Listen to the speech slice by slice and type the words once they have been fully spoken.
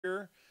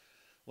Year.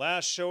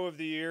 Last show of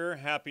the year.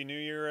 Happy New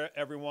Year,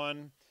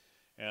 everyone.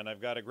 And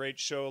I've got a great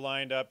show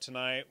lined up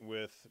tonight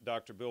with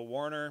Dr. Bill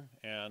Warner,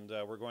 and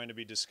we're going to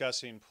be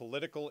discussing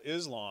political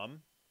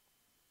Islam.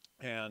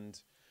 And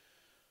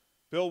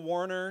Bill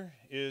Warner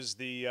is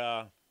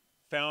the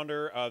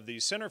founder of the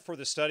Center for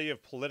the Study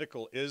of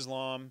Political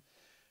Islam,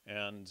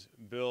 and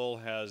Bill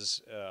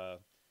has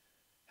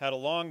had a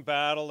long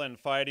battle in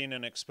fighting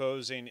and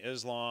exposing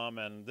Islam,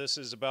 and this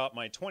is about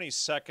my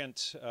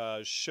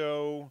 22nd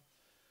show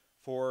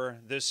for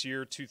this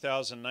year,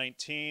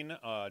 2019,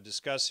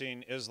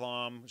 discussing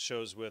Islam,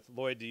 shows with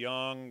Lloyd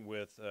DeYoung,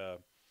 with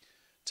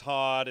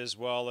Todd, as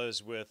well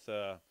as with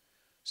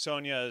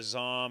Sonia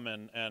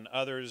Azam and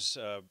others,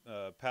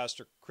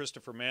 Pastor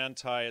Christopher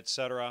Manti,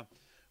 etc.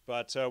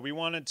 But we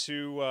wanted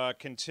to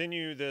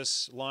continue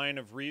this line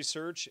of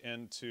research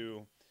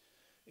into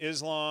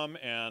Islam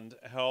and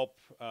help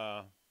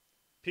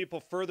people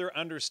further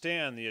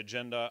understand the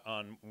agenda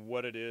on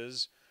what it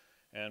is.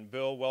 And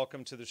Bill,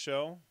 welcome to the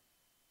show.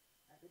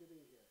 Happy to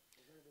be here.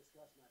 We're going to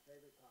discuss my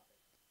favorite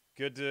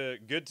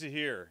topic. Good to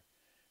hear.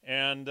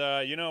 And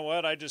you know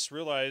what? I just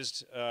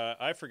realized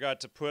I forgot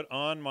to put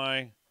on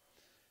my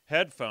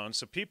headphones,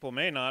 so people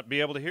may not be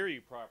able to hear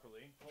you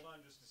properly. Hold on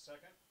just a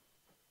second.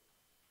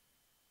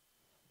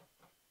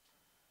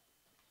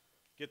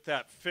 Get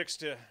that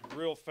fixed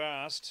real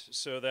fast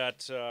so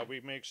that we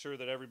make sure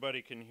that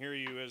everybody can hear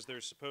you as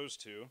they're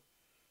supposed to.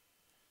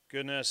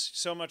 Goodness,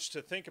 so much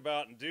to think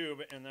about and do,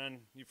 and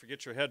then you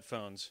forget your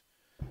headphones.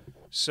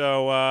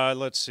 So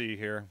let's see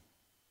here.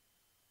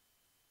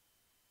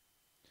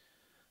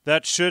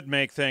 That should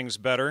make things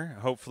better.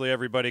 Hopefully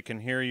everybody can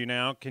hear you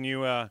now. Can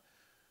you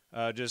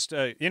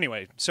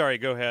anyway, sorry,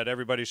 go ahead.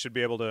 Everybody should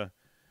be able to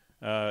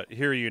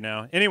hear you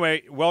now.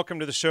 Anyway, welcome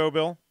to the show,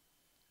 Bill.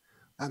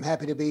 I'm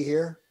happy to be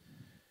here.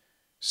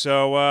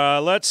 So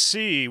let's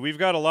see. We've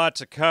got a lot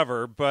to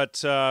cover, but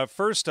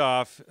first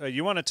off,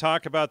 you want to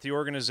talk about the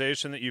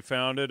organization that you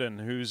founded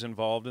and who's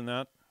involved in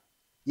that?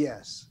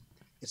 Yes.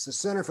 It's the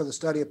Center for the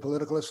Study of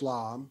Political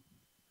Islam.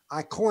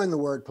 I coined the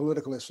word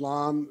political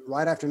Islam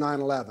right after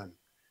 9/11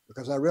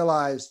 because I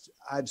realized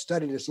I'd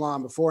studied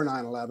Islam before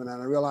 9/11,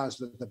 and I realized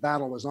that the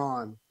battle was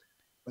on,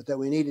 but that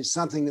we needed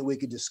something that we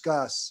could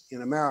discuss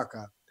in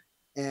America.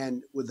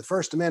 And with the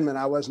First Amendment,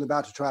 I wasn't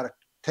about to try to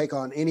take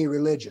on any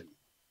religion.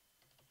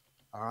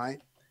 All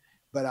right.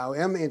 But I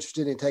am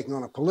interested in taking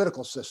on a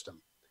political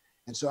system.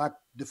 And so I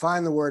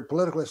define the word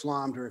political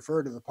Islam to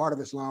refer to the part of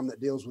Islam that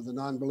deals with the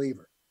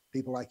non-believer,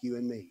 people like you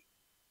and me.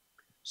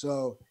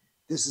 So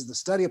this is the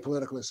study of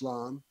political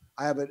Islam.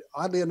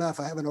 Oddly enough,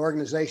 I have an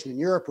organization in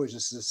Europe, which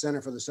is the Center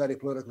for the Study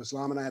of Political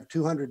Islam, and I have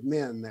 200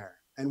 men there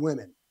and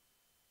women.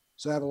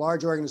 So I have a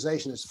large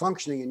organization that's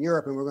functioning in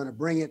Europe, and we're going to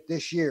bring it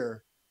this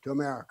year to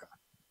America.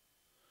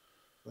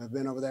 I've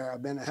been over there.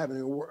 I've been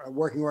having a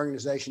working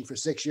organization for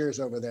 6 years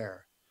over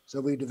there.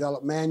 So we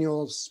developed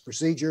manuals,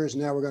 procedures,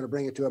 and now we're going to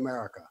bring it to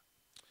America.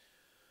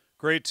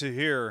 Great to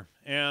hear.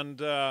 And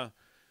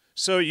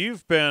so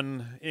you've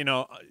been,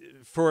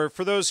 for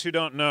those who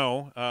don't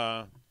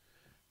know,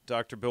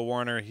 Dr. Bill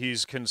Warner,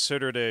 he's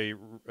considered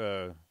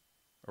a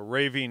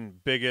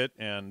raving bigot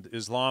and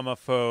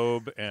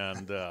Islamophobe.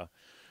 And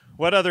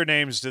what other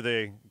names do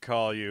they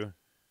call you?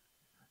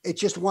 It's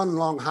just one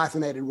long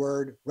hyphenated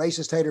word: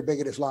 racist, hater,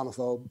 bigot,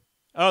 Islamophobe.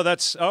 Oh,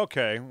 that's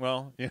okay.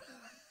 Well, yeah.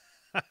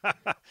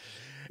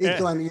 He's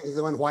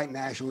the one white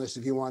nationalist,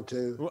 if you want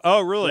to.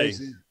 Oh, really?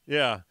 Racist.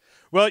 Yeah.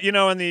 Well,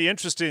 and the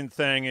interesting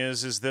thing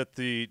is that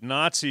the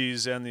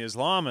Nazis and the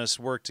Islamists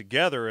worked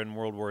together in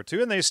World War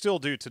II, and they still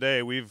do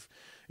today. We've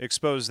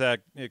exposed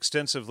that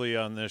extensively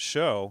on this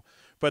show,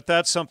 but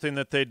that's something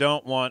that they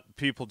don't want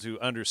people to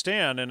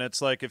understand. And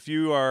it's like if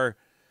you are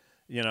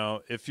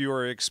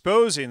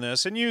exposing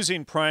this and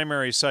using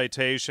primary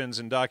citations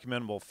and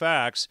documentable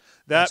facts,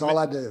 that's all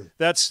I do.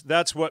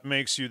 That's what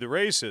makes you the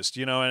racist,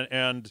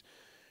 and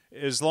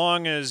as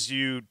long as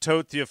you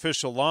tote the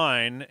official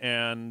line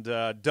and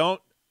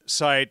don't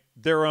cite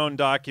their own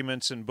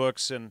documents and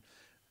books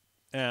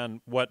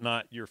and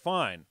whatnot, you're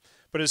fine.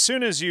 But as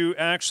soon as you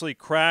actually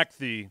crack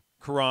the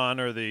Quran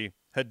or the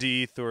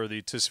Hadith or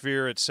the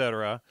Tasfir,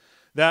 etc.,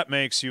 that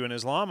makes you an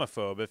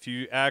Islamophobe if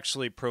you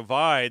actually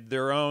provide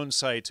their own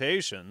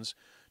citations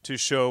to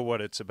show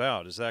what it's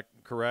about. Is that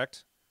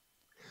correct?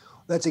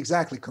 That's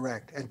exactly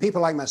correct. And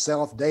people like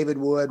myself, David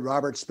Wood,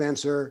 Robert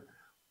Spencer,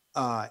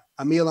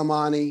 Emil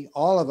Amani,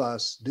 all of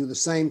us do the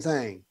same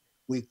thing.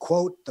 We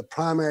quote the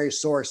primary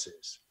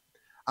sources.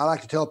 I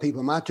like to tell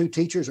people my two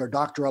teachers are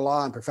Dr.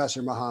 Allah and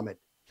Professor Muhammad.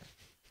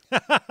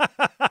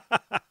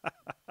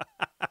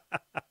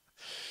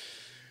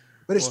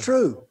 But it's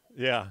true.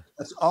 Yeah.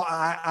 That's all,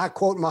 I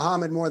quote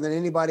Muhammad more than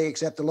anybody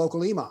except the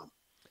local imam.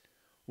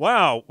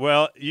 Wow.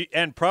 Well,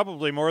 and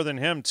probably more than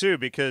him, too,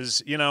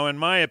 because, in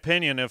my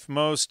opinion, if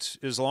most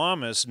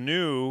Islamists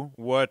knew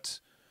what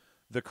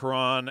the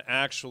Quran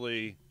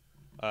actually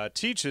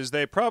teaches,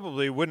 they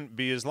probably wouldn't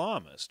be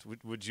Islamist.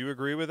 Would you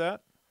agree with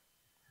that?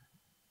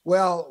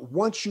 Well,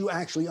 once you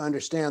actually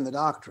understand the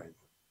doctrine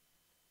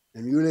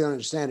and you really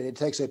understand it, it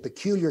takes a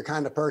peculiar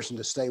kind of person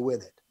to stay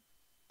with it.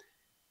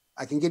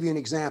 I can give you an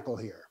example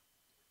here.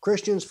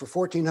 Christians for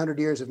 1400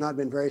 years have not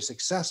been very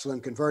successful in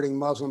converting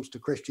Muslims to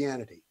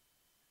Christianity.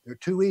 There are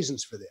two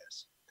reasons for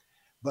this,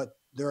 but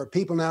there are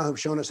people now who've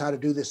shown us how to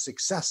do this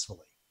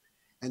successfully.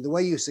 And the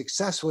way you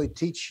successfully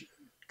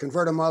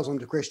convert a Muslim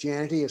to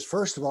Christianity is,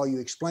 first of all, you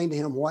explain to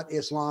him what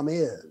Islam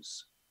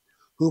is,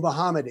 who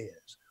Muhammad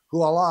is,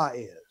 who Allah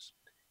is.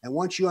 And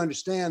once you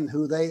understand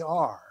who they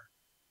are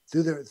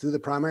through the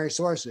primary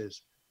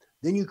sources,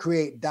 then you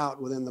create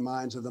doubt within the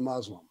minds of the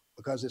Muslim,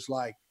 because it's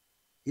like,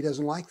 he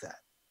doesn't like that.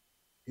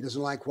 He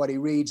doesn't like what he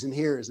reads and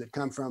hears that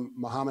come from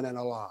Muhammad and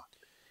Allah.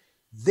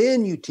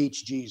 Then you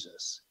teach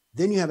Jesus.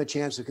 Then you have a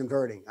chance of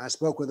converting. I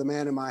spoke with a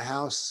man in my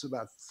house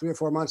about 3 or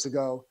 4 months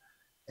ago,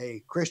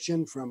 a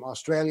Christian from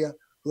Australia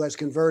who has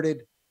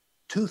converted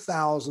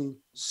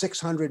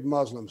 2,600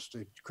 Muslims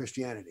to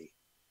Christianity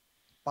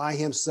by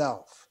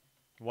himself.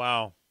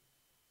 Wow.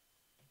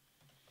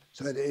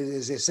 So it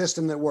is a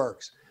system that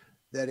works.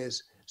 That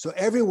is, so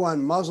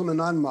everyone, Muslim and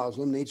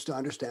non-Muslim, needs to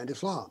understand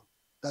Islam.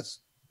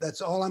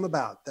 That's all I'm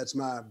about. That's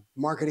my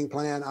marketing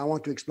plan. I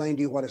want to explain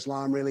to you what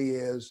Islam really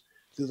is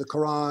through the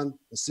Quran,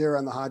 the Sirah,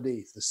 and the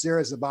Hadith. The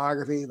Sirah is the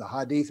biography, the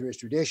Hadith are his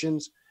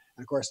traditions,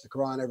 and of course the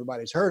Quran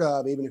everybody's heard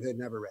of, even if they've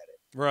never read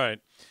it. Right.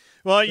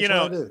 Well, That's you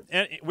know,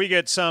 and we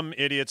get some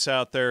idiots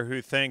out there who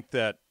think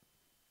that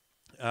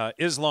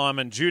Islam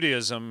and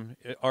Judaism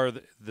are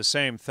the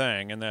same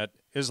thing, and that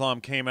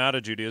Islam came out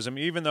of Judaism,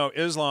 even though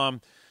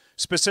Islam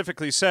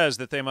specifically says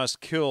that they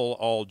must kill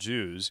all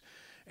Jews.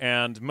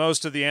 And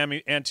most of the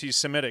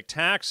anti-Semitic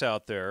attacks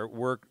out there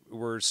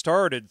were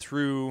started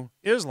through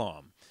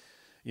Islam,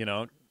 you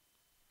know.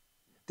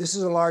 This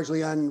is a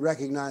largely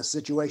unrecognized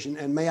situation,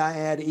 and may I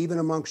add, even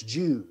amongst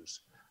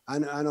Jews. I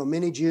know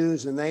many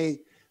Jews, and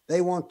they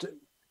want to.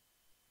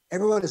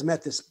 Everyone has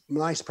met this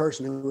nice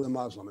person who was a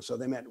Muslim, and so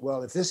they met.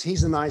 Well, if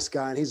he's a nice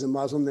guy and he's a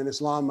Muslim, then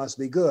Islam must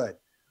be good.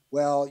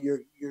 Well,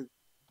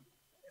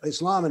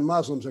 Islam and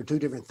Muslims are two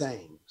different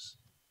things,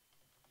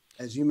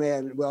 as you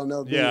may well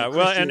know. Yeah,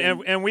 well,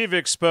 and we've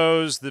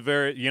exposed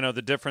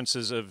the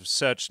differences of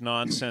such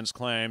nonsense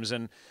claims,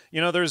 and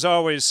there's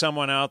always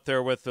someone out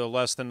there with a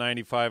less than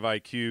 95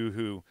 IQ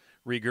who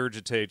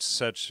regurgitates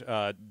such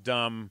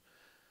dumb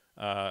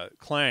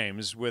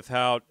claims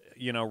without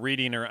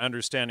reading or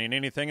understanding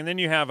anything. And then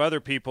you have other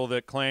people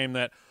that claim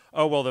that,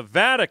 oh, well, the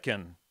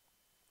Vatican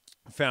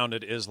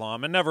founded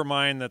Islam, and never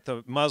mind that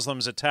the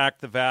Muslims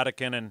attacked the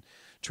Vatican and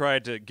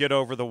tried to get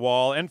over the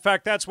wall. In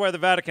fact, that's why the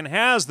Vatican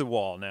has the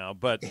wall now.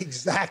 But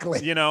exactly,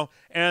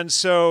 and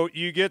so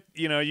you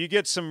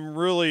get some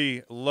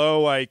really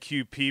low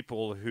IQ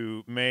people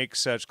who make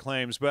such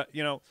claims. But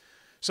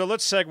so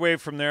let's segue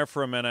from there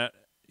for a minute.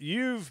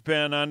 You've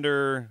been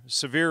under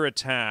severe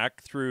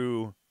attack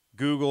through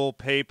Google,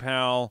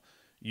 PayPal,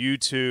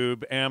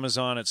 YouTube,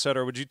 Amazon,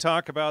 etc. Would you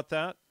talk about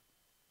that?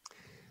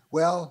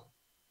 Well,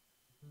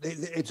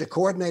 it's a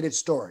coordinated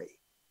story.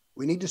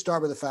 We need to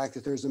start with the fact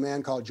that there's a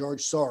man called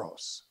George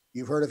Soros.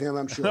 You've heard of him,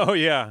 I'm sure. Oh,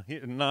 yeah.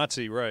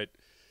 Nazi, right.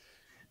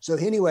 So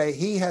anyway,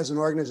 he has an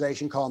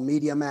organization called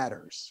Media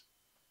Matters.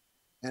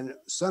 And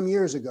some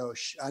years ago,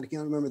 I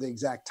can't remember the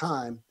exact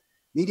time,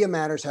 Media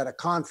Matters had a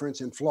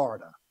conference in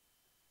Florida.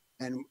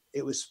 And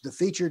the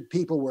featured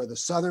people were the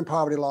Southern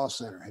Poverty Law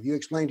Center. Have you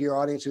explained to your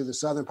audience who the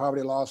Southern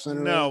Poverty Law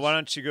Center is? No, why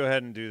don't you go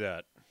ahead and do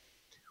that?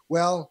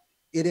 Well,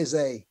 it is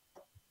a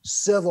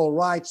civil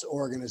rights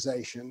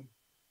organization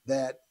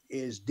that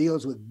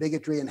deals with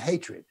bigotry and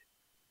hatred.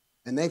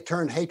 And they've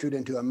turned hatred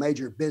into a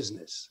major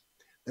business.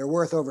 They're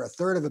worth over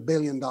 $350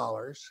 million,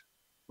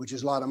 which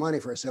is a lot of money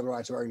for a civil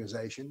rights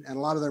organization. And a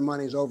lot of their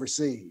money is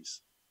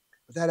overseas.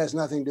 But that has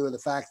nothing to do with the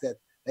fact that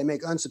they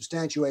make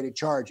unsubstantiated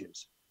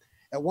charges.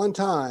 At one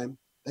time,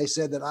 they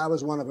said that I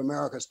was one of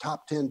America's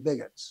top 10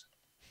 bigots,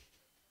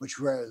 which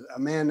for a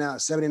man now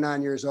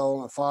 79 years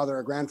old,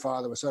 a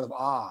grandfather, was sort of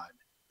odd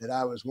that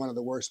I was one of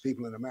the worst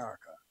people in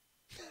America.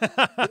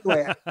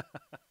 Anyway,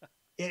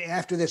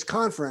 after this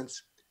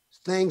conference,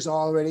 things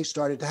already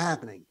started to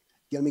happening.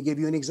 Let me give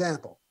you an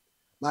example.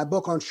 My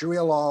book on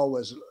Sharia law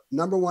was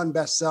 #1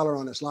 bestseller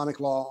on Islamic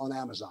law on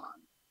Amazon.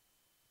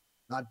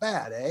 Not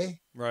bad, eh?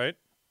 Right.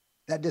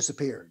 That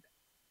disappeared.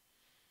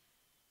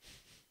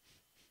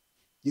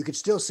 You could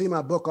still see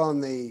my book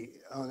on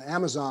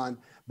Amazon,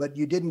 but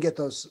you didn't get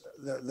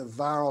the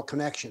viral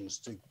connections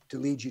to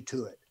lead you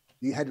to it.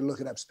 You had to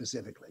look it up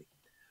specifically.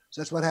 So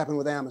that's what happened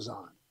with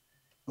Amazon.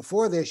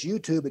 Before this,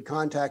 YouTube had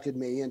contacted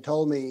me and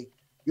told me,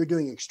 you're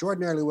doing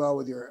extraordinarily well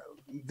with your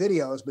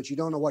videos, but you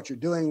don't know what you're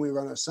doing. We were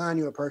going to assign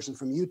you a person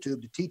from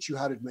YouTube to teach you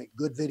how to make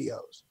good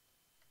videos.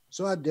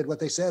 So I did what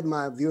they said.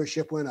 My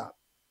viewership went up.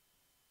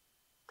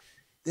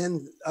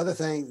 Then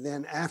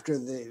after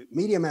the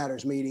Media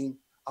Matters meeting,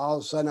 all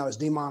of a sudden I was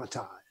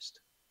demonetized.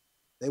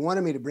 They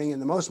wanted me to bring in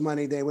the most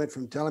money. They went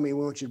from telling me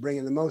we want you to bring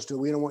in the most to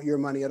we don't want your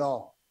money at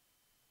all.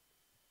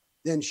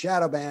 Then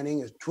shadow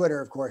banning, Twitter,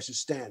 of course, is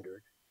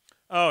standard.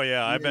 Oh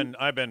yeah,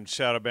 I've been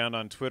shadow banned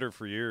on Twitter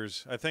for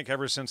years. I think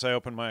ever since I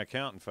opened my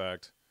account, in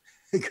fact.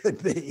 It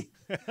could be.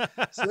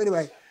 So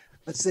anyway,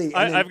 Let's see.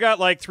 I've got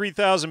like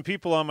 3,000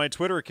 people on my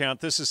Twitter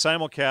account. This is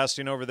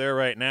simulcasting over there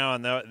right now,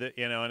 and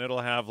and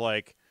it'll have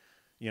like,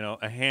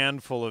 a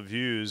handful of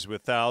views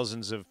with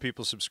thousands of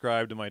people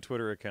subscribed to my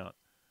Twitter account.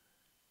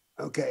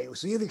 Okay,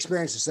 so you've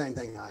experienced the same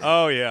thing I have.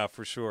 Oh yeah,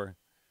 for sure.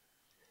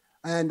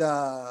 And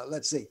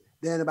let's see.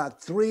 Then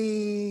about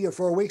 3 or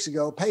 4 weeks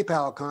ago,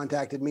 PayPal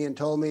contacted me and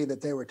told me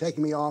that they were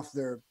taking me off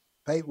their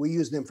pay. We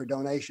use them for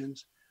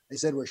donations. They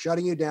said, we're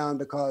shutting you down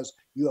because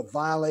you have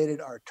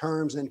violated our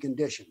terms and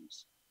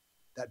conditions.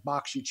 That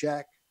box you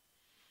check.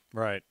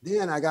 Right.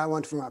 Then I got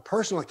one from my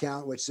personal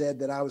account, which said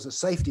that I was a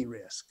safety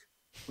risk,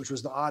 which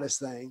was the oddest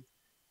thing.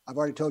 I've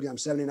already told you I'm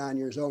 79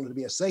 years old, and to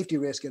be a safety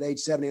risk at age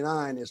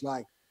 79 is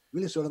like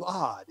really sort of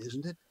odd,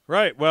 isn't it?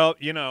 Right. Well,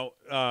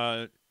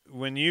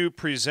 when you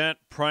present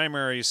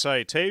primary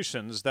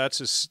citations,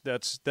 that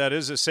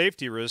is a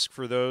safety risk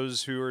for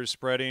those who are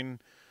spreading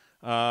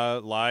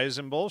lies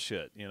and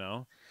bullshit.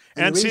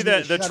 And see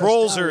that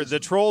the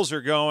trolls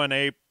are going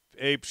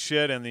ape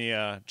shit in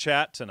the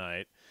chat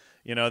tonight.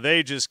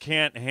 They just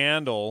can't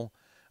handle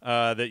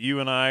that you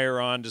and I are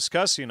on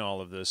discussing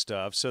all of this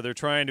stuff. So they're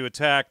trying to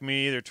attack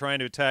me. They're trying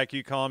to attack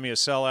you, calling me a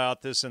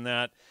sellout, this and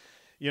that.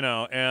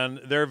 And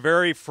they're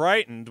very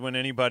frightened when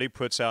anybody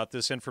puts out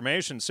this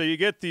information. So you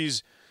get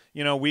these,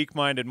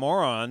 weak-minded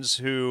morons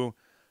who,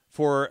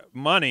 for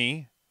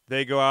money,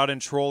 they go out and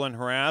troll and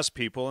harass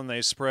people, and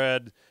they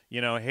spread,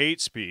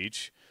 hate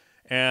speech.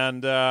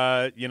 And,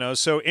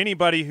 so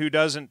anybody who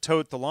doesn't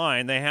tote the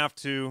line, they have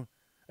to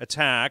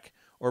attack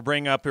or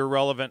bring up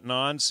irrelevant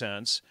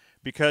nonsense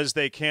because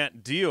they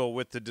can't deal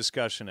with the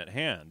discussion at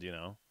hand,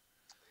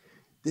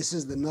 This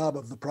is the nub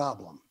of the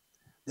problem.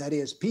 That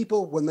is,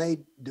 people, when they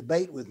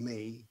debate with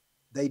me,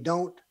 they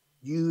don't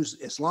use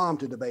Islam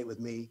to debate with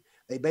me.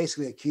 They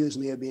basically accuse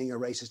me of being a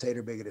racist,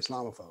 hater, bigot,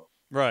 Islamophobe.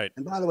 Right.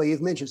 And by the way,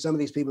 you've mentioned some of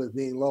these people as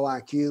being low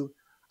IQ.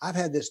 I've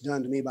had this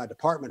done to me by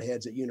department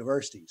heads at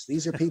universities.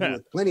 These are people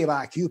with plenty of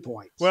IQ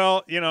points.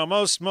 Well,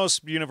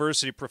 most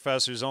university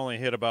professors only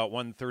hit about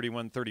 130,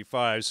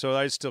 135, so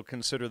I still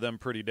consider them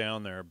pretty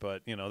down there.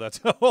 But that's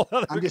a whole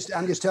other. I'm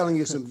just telling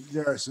you,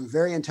 there are some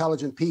very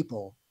intelligent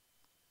people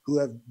who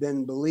have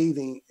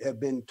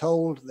been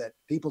told that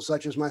people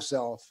such as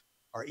myself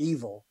are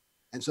evil,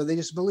 and so they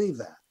just believe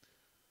that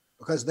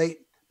because they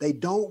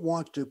don't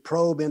want to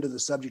probe into the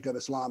subject of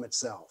Islam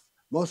itself.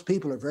 Most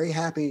people are very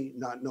happy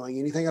not knowing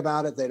anything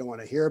about it. They don't want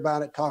to hear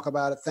about it, talk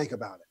about it, think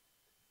about it.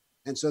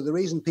 And so the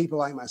reason people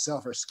like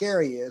myself are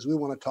scary is we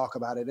want to talk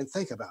about it and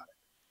think about it.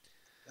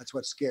 That's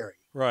what's scary.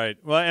 Right.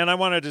 Well, and I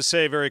wanted to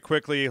say very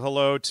quickly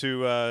hello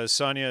to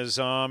Sonia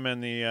Azam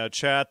in the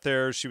chat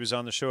there. She was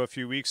on the show a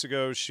few weeks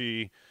ago.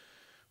 She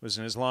was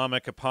an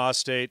Islamic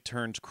apostate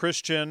turned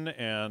Christian.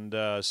 And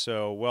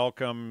so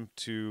welcome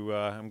to,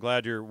 I'm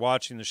glad you're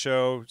watching the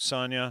show,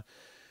 Sonia.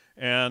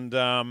 And,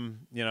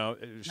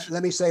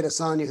 let me say to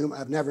Sonia, whom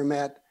I've never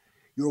met,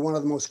 you're one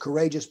of the most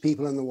courageous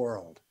people in the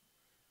world.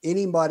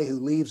 Anybody who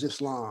leaves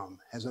Islam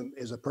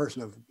is a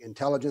person of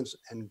intelligence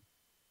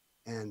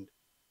and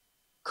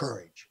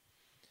courage.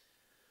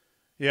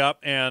 Yep.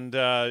 And,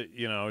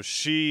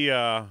 she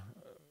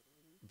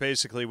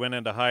basically went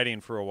into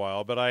hiding for a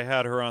while, but I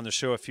had her on the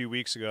show a few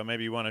weeks ago.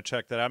 Maybe you want to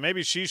check that out.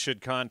 Maybe she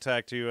should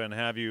contact you and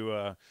have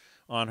you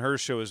on her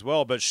show as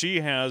well. But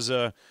she has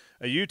a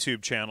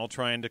YouTube channel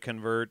trying to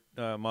convert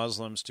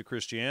Muslims to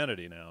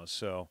Christianity now.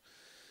 So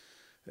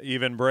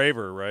even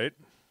braver, right?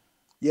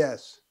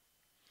 Yes.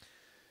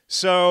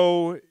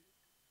 So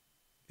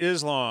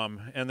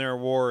Islam and their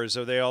wars,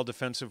 are they all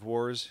defensive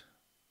wars?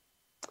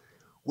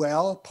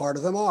 Well, part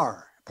of them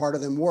are. Part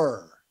of them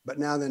were, but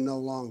now they're no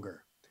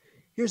longer.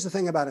 Here's the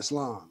thing about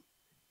Islam.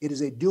 It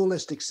is a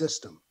dualistic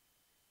system.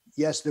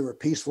 Yes, there were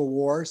peaceful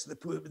wars,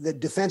 the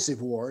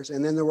defensive wars,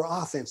 and then there were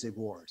offensive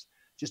wars.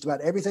 Just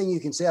about everything you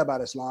can say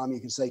about Islam, you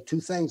can say two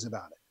things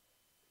about it.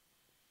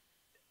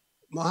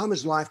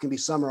 Muhammad's life can be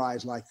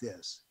summarized like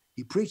this.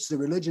 He preached the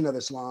religion of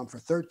Islam for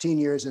 13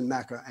 years in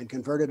Mecca and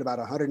converted about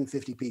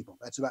 150 people.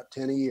 That's about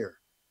 10 a year.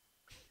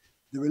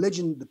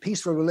 The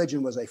peaceful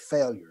religion was a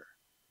failure.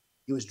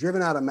 He was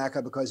driven out of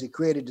Mecca because he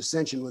created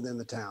dissension within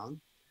the town.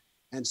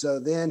 And so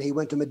then he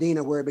went to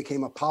Medina, where he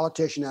became a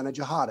politician and a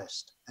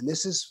jihadist. And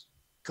this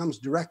comes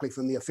directly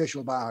from the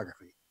official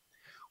biography.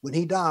 When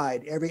he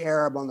died, every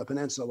Arab on the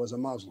peninsula was a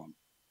Muslim.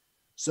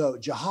 So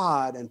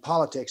jihad and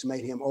politics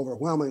made him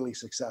overwhelmingly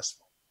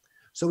successful.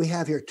 So we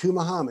have here two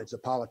Muhammads, a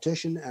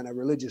politician and a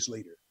religious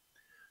leader.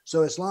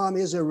 So Islam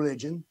is a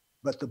religion,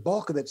 but the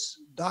bulk of its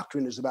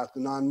doctrine is about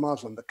the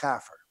non-Muslim, the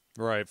kafir.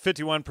 Right.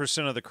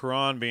 51% of the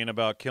Quran being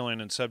about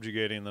killing and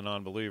subjugating the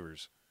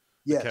non-believers.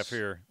 Yes. The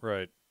kafir,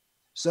 right.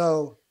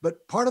 So,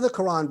 but part of the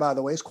Quran, by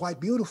the way, is quite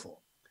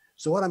beautiful.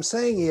 So what I'm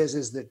saying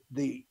is that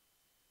the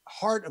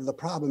heart of the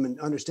problem in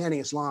understanding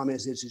Islam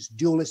is its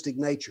dualistic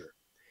nature.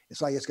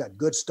 It's like it's got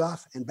good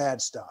stuff and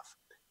bad stuff.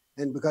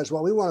 And because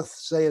what we want to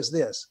say is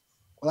this: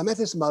 well, I met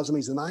this Muslim,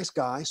 he's a nice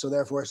guy, so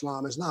therefore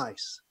Islam is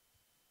nice.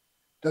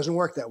 Doesn't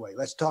work that way.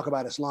 Let's talk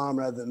about Islam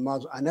rather than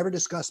Muslim. I never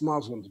discuss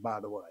Muslims, by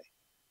the way.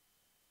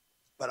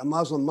 But a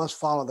Muslim must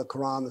follow the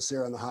Quran, the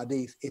Sirah, and the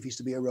Hadith if he's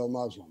to be a real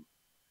Muslim.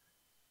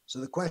 So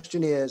the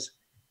question is,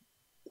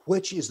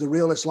 which is the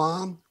real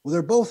Islam? Well,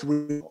 they're both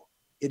real.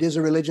 It is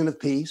a religion of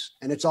peace,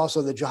 and it's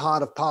also the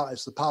jihad of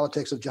it's the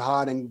politics of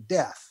jihad and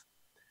death.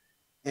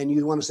 And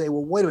you want to say,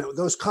 well, wait a minute,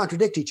 those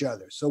contradict each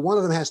other. So one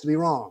of them has to be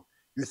wrong.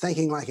 You're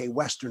thinking like a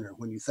Westerner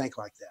when you think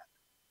like that.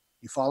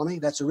 You follow me?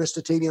 That's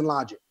Aristotelian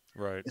logic.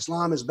 Right.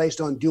 Islam is based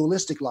on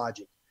dualistic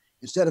logic.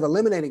 Instead of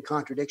eliminating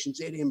contradictions,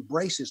 it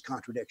embraces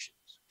contradictions.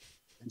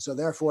 And so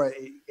therefore,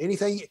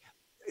 anything,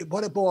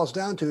 what it boils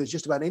down to is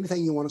just about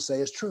anything you want to say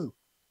is true.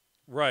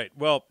 Right.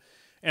 Well,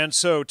 and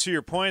so to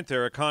your point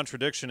there, a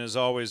contradiction is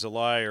always a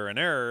lie or an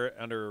error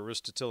under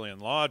Aristotelian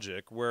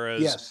logic,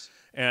 whereas, yes.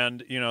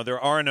 And, there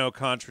are no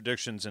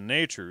contradictions in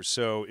nature.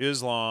 So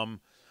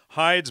Islam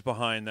hides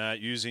behind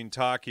that using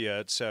taqiyya,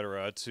 et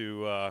cetera,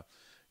 to,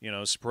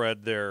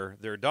 spread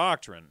their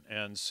doctrine.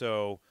 And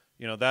so,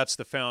 that's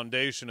the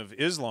foundation of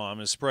Islam,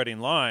 is spreading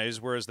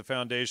lies, whereas the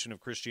foundation of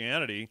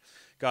Christianity,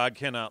 God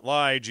cannot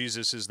lie,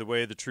 Jesus is the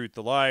way, the truth,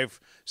 the life,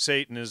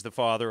 Satan is the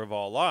father of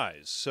all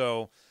lies.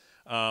 So,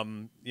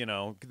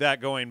 that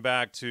going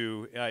back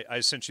to,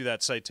 I sent you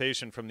that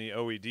citation from the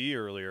OED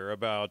earlier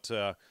about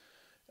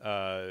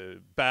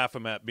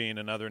Baphomet being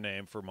another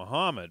name for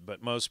Muhammad,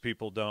 but most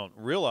people don't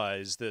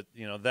realize that,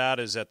 that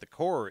is at the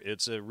core.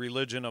 It's a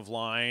religion of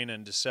lying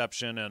and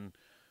deception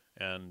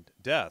and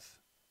death.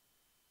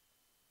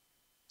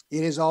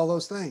 It is all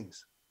those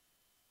things.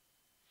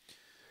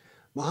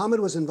 Muhammad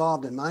was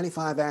involved in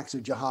 95 acts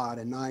of jihad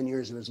in 9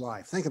 years of his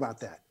life. Think about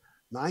that.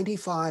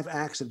 95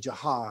 acts of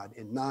jihad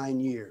in 9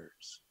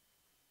 years.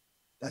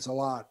 That's a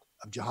lot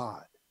of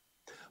jihad.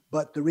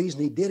 But the reason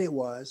he did it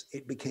was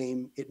it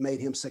made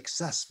him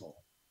successful.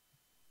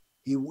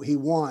 He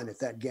won at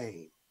that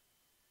game.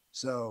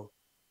 So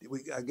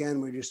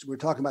we're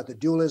talking about the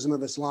dualism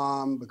of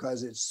Islam,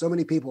 because it's so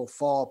many people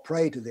fall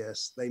prey to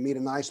this. They meet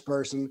a nice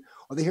person,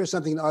 or they hear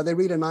something, or they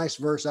read a nice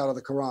verse out of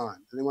the Quran,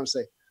 and they want to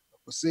say,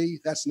 well, see,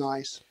 that's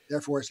nice,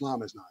 therefore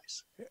Islam is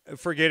nice.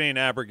 Forgetting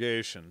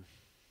abrogation.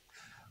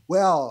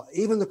 Well,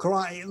 even the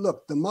Quran,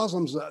 look, the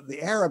Muslims,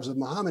 the Arabs of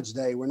Muhammad's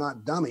day were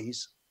not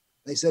dummies.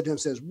 They said to him,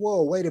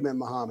 whoa, wait a minute,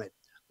 Muhammad.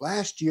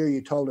 Last year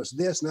you told us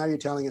this, now you're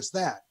telling us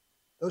that.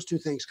 Those two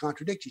things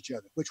contradict each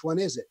other. Which one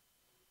is it?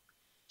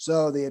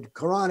 So the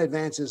Quran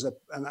advances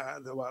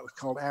what's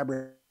called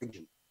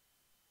abrogation,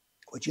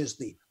 which is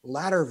the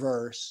latter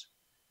verse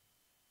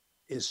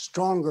is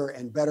stronger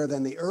and better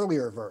than the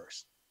earlier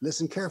verse.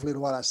 Listen carefully to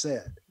what I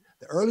said.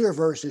 The earlier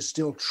verse is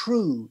still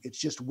true, it's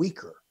just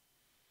weaker.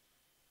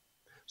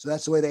 So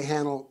that's the way they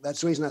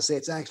that's the reason I say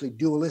it's actually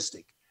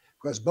dualistic,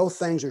 because both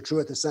things are true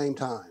at the same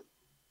time.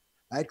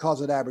 I'd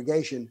call it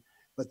abrogation,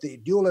 but the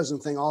dualism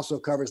thing also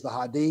covers the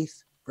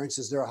hadith. For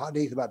instance, there are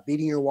hadith about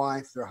beating your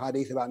wife. There are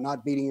hadith about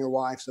not beating your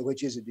wife. So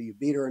which is it? Do you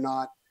beat her or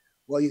not?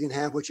 Well, you can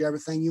have whichever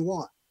thing you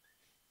want.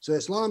 So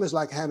Islam is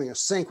like having a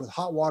sink with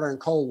hot water and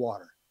cold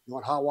water. You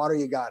want hot water,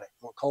 you got it.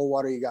 You want cold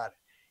water, you got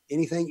it.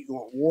 Anything, you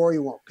want war,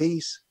 you want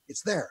peace,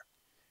 it's there.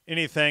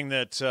 Anything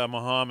that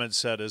Muhammad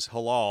said is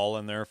halal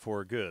and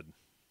therefore good.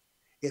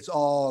 It's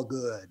all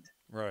good.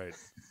 Right.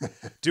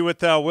 Do what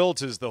thou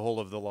wilt is the whole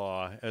of the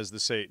law, as the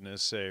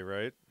Satanists say,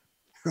 right?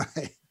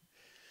 Right.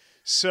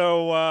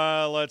 So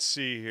let's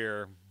see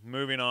here.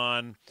 Moving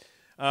on.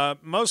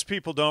 Most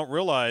people don't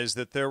realize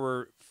that there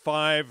were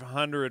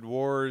 500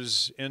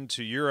 wars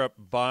into Europe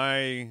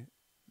by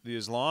the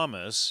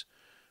Islamists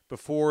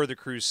before the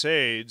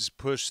Crusades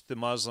pushed the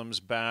Muslims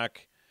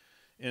back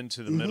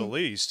into the Middle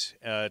East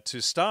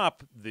to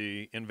stop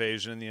the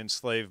invasion and the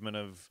enslavement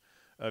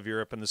of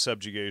Europe and the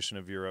subjugation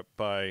of Europe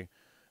by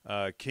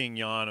King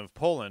Jan of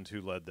Poland,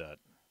 who led that.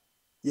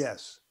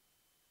 Yes.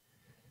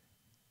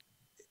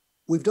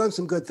 We've done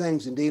some good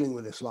things in dealing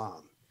with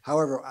Islam.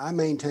 However, I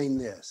maintain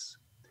this,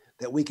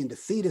 that we can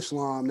defeat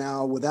Islam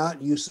now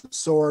without use of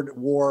sword,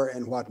 war,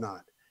 and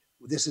whatnot.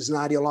 This is an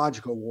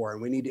ideological war,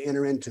 and we need to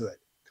enter into it.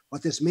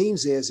 What this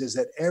means is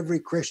that every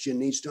Christian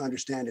needs to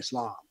understand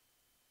Islam.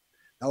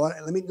 Now,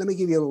 let me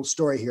give you a little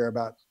story here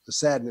about the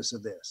sadness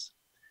of this.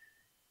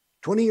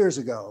 20 years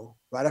ago,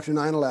 right after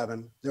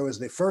 9/11, there was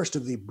the first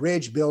of the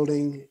bridge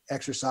building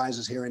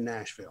exercises here in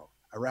Nashville.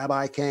 A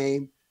rabbi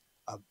came,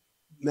 a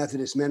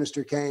Methodist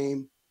minister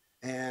came,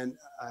 and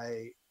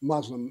a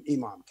Muslim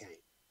imam came.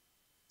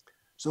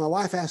 So my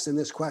wife asked them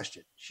this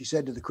question. She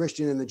said to the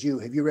Christian and the Jew,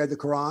 have you read the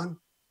Quran?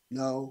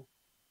 No.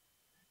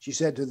 She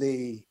said to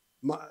the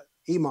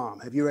imam,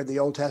 have you read the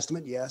Old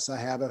Testament? Yes, I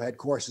have. I've had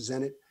courses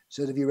in it.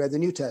 She said, have you read the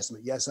New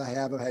Testament? Yes, I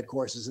have. I've had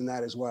courses in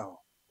that as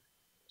well.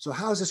 So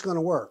how is this going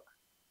to work?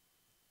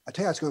 I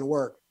tell you how it's going to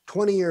work.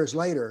 20 years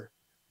later,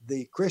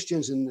 the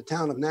Christians in the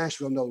town of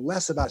Nashville know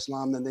less about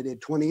Islam than they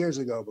did 20 years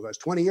ago, because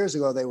 20 years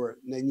ago they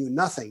knew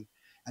nothing,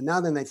 and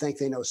now then they think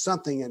they know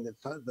something, and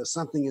the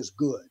something is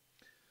good.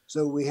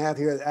 So we have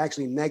here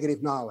actually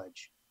negative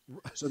knowledge.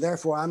 So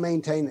therefore, I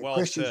maintain that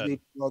Christians need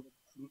to know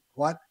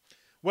what?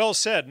 Well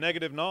said.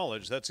 Negative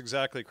knowledge. That's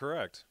exactly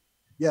correct.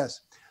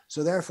 Yes.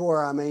 So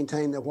therefore, I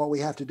maintain that what we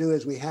have to do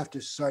is we have to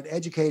start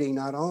educating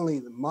not only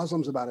the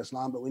Muslims about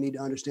Islam, but we need to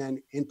understand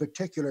in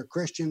particular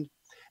Christians,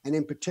 and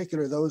in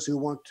particular those who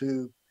want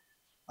to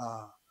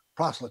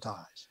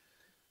proselytize.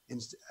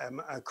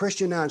 A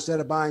Christian now, instead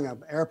of buying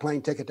an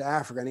airplane ticket to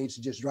Africa, needs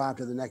to just drive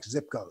to the next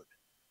zip code.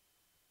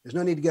 There's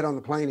no need to get on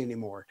the plane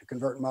anymore to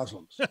convert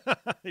Muslims.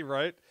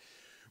 Right.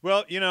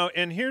 Well,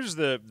 and here's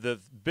the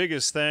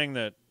biggest thing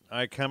that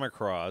I come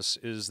across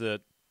is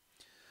that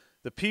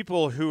the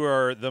people who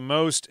are the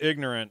most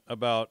ignorant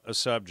about a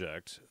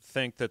subject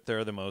think that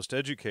they're the most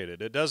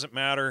educated. It doesn't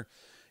matter,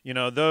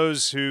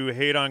 those who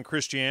hate on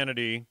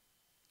Christianity,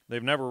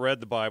 they've never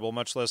read the Bible,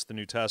 much less the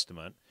New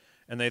Testament,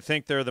 and they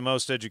think they're the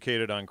most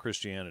educated on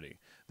Christianity.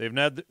 They've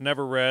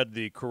never read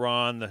the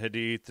Quran, the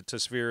Hadith, the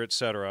Tasfir,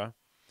 etc.,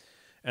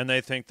 and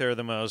they think they're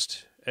the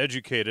most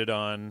educated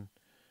on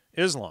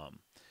Islam.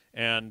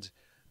 And,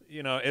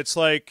 it's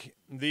like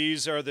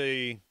these are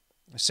the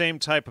same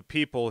type of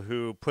people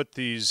who put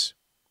these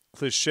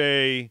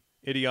cliche,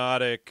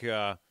 idiotic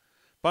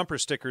bumper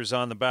stickers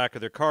on the back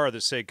of their car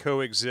that say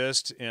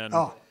coexist, and,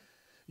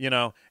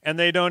 and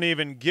they don't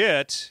even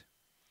get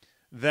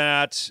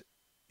that,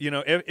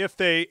 if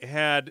they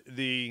had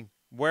the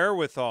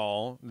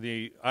wherewithal,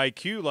 the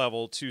IQ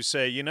level to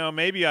say,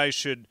 maybe I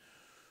should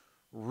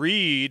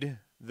read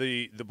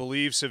the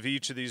beliefs of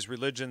each of these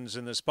religions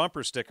in this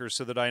bumper sticker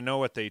so that I know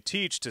what they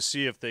teach to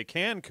see if they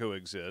can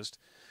coexist.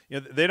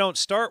 They don't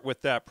start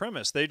with that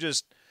premise. They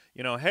just,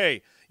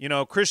 hey,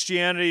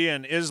 Christianity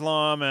and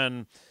Islam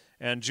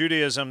and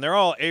Judaism, they're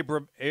all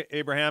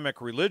Abrahamic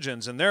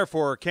religions, and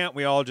therefore can't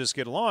we all just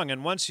get along?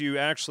 And once you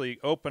actually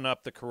open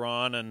up the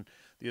Quran and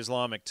the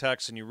Islamic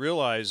text and you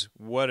realize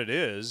what it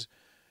is,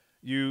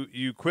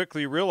 you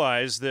quickly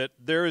realize that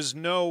there is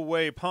no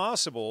way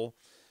possible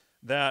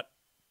that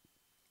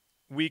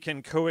we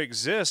can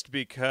coexist,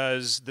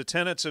 because the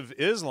tenets of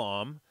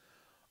Islam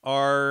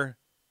are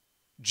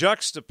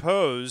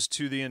juxtaposed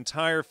to the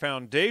entire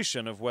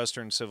foundation of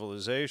Western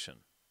civilization.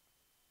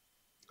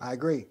 I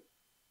agree.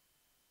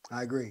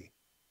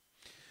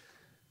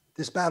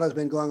 This battle has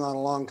been going on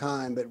a long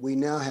time, but we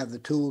now have the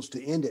tools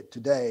to end it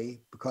today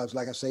because,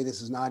 like I say,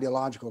 this is an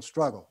ideological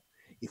struggle.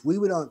 If we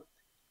would, let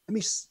me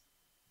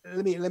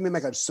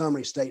make a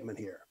summary statement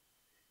here.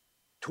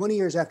 20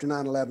 years after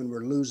 9/11,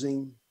 we're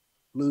losing,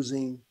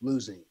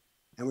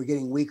 and we're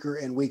getting weaker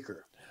and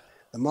weaker.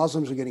 The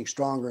Muslims are getting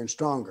stronger and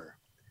stronger.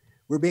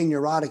 We're being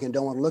neurotic and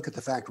don't want to look at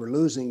the fact we're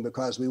losing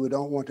because we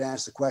don't want to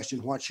ask the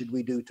question, what should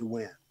we do to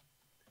win?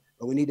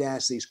 But we need to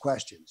ask these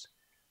questions.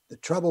 The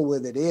trouble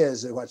with it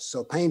is, and what's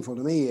so painful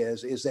to me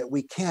is that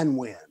we can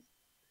win,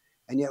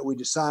 and yet we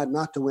decide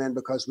not to win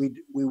because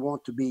we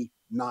want to be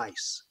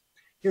nice.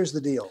 Here's the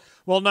deal.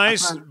 Well,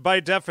 nice, by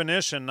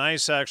definition,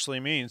 nice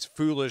actually means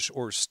foolish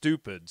or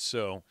stupid.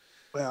 So,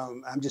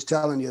 well, I'm just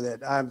telling you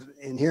that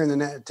here in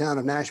the town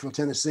of Nashville,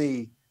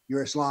 Tennessee,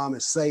 your Islam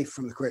is safe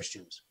from the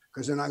Christians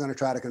because they're not going to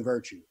try to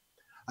convert you.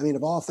 I mean,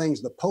 of all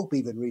things, the Pope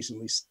even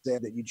recently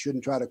said that you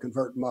shouldn't try to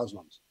convert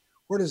Muslims.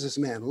 Where does this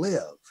man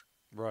live?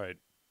 Right.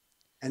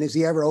 And has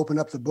he ever opened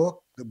up the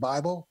book, the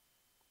Bible?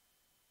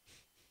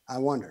 I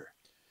wonder.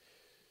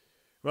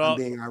 Well, I'm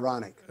being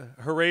ironic.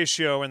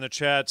 Horatio in the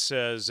chat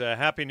says,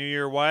 Happy New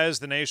Year. Why is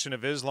the Nation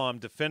of Islam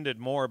defended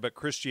more, but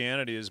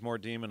Christianity is more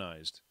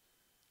demonized?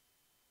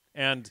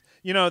 And,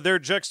 they're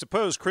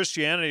juxtaposed.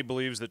 Christianity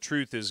believes that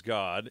truth is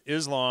God.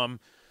 Islam,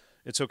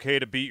 it's okay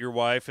to beat your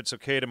wife. It's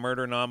okay to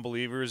murder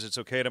non-believers. It's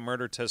okay to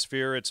murder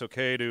Tasfir. It's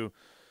okay to,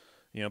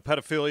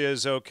 pedophilia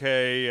is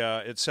okay,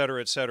 et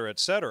cetera, et cetera, et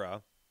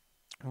cetera.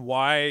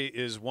 Why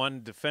is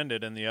one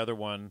defended and the other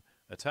one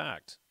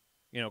attacked?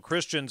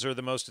 Christians are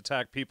the most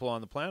attacked people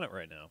on the planet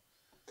right now.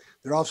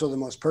 They're also the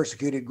most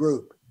persecuted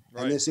group.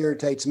 Right. And this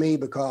irritates me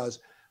because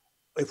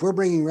if we're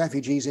bringing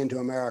refugees into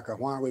America,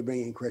 why aren't we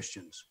bringing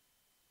Christians?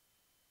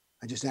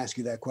 I just ask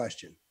you that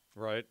question.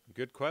 Right.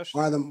 Good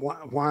question.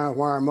 Why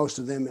are most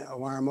of them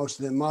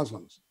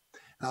Muslims?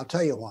 And I'll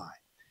tell you why.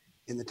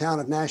 In the town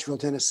of Nashville,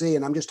 Tennessee,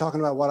 and I'm just talking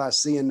about what I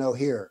see and know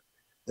here,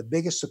 the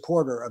biggest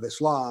supporter of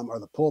Islam are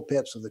the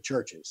pulpits of the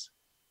churches.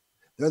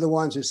 They're the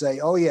ones who say,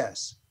 oh,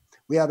 yes,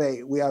 we have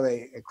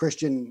a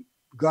Christian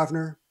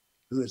governor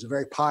who is a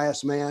very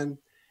pious man,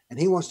 and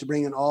he wants to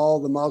bring in all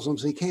the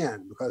Muslims he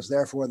can because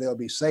therefore they'll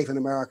be safe in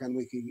America and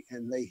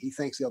he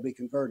thinks they'll be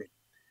converted.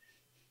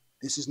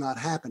 This is not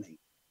happening.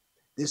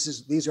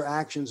 These are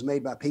actions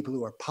made by people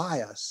who are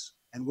pious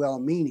and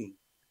well-meaning,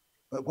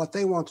 but what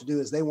they want to do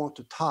is they want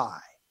to tie,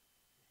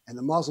 and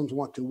the Muslims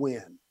want to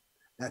win.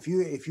 Now, if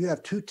you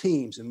have two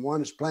teams and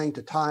one is playing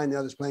to tie and the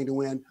other is playing to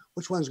win,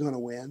 which one's going to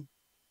win?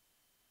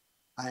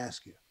 I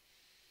ask you.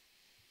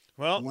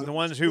 Well, the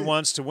one who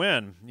wants to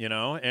win,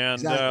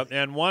 and Exactly.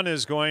 And one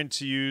is going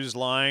to use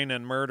lying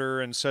and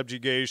murder and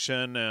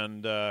subjugation,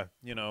 and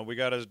we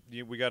got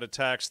to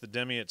tax the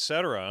dhimmi,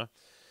 etc.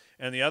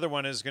 And the other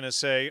one is going to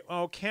say,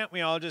 "Oh, can't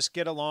we all just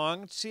get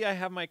along? See, I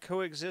have my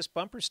coexist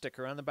bumper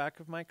sticker on the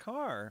back of my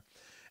car."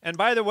 And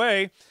by the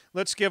way,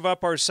 let's give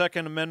up our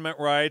Second Amendment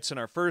rights and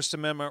our First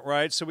Amendment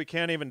rights so we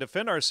can't even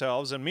defend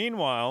ourselves. And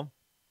meanwhile,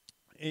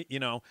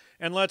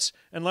 and let's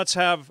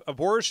have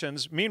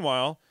abortions.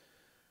 Meanwhile,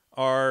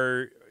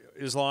 our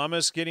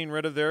Islamists getting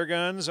rid of their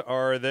guns?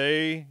 Are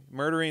they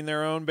murdering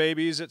their own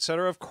babies,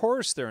 etc.? Of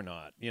course they're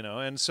not,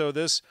 and so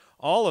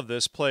all of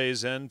this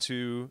plays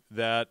into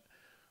that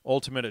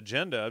ultimate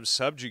agenda of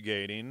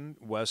subjugating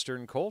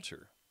Western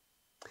culture.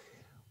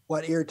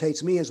 What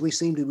irritates me is we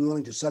seem to be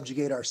willing to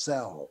subjugate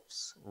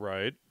ourselves.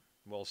 Right.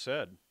 Well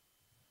said.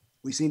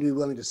 We seem to be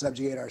willing to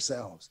subjugate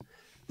ourselves.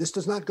 This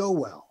does not go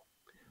well.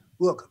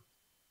 Look,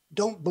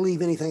 don't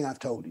believe anything I've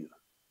told you.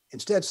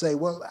 Instead say,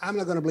 well, I'm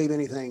not going to believe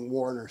anything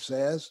Warner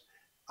says.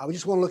 I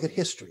just want to look at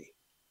history.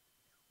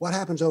 What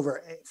happens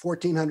over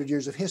 1,400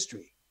 years of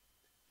history?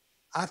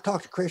 I've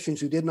talked to Christians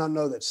who did not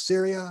know that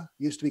Syria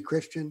used to be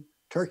Christian,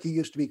 Turkey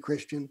used to be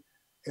Christian,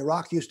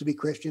 Iraq used to be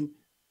Christian,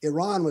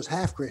 Iran was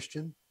half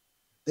Christian.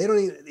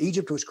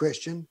 Egypt was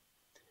Christian.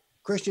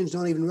 Christians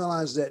don't even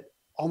realize that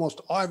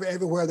almost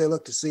everywhere they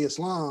look to see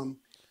Islam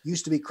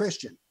used to be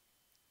Christian.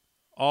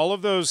 All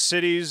of those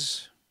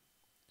cities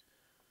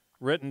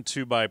written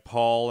to by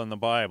Paul in the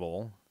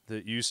Bible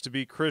that used to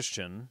be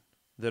Christian,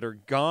 that are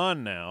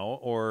gone now,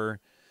 or,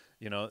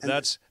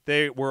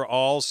 they were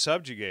all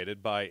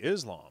subjugated by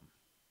Islam.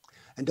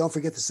 And don't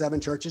forget the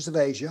 7 churches of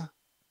Asia.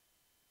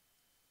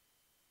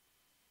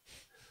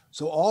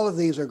 So all of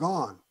these are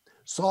gone.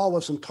 Saul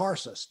was from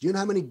Tarsus. Do you know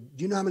how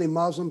many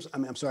Muslims?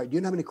 Do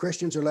you know how many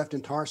Christians are left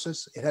in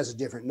Tarsus? It has a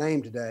different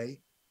name today.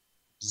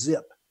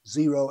 Zip,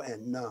 0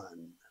 and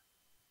none.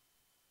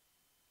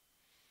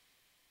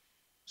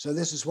 So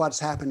this is what's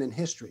happened in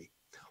history.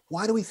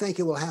 Why do we think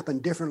it will happen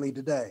differently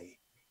today?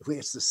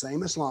 It's the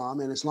same Islam,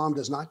 and Islam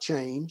does not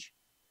change.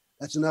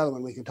 That's another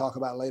one we can talk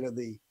about later.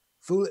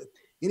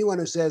 Anyone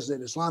who says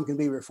that Islam can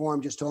be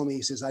reformed just told me,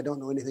 he says, I don't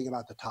know anything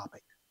about the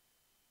topic.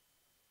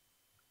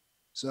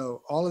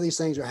 So all of these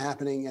things are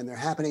happening, and they're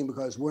happening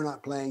because we're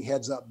not playing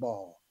heads-up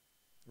ball.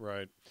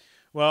 Right.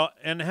 Well,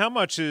 and how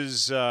much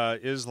is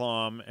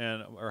Islam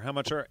or how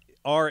much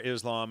are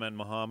Islam and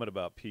Muhammad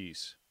about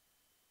peace?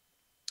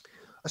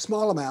 A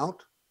small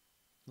amount.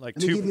 Like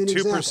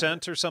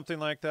 2% or something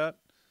like that?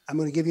 I'm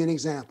going to give you an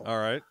example. All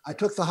right. I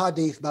took the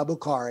Hadith by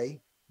Bukhari.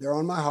 They're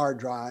on my hard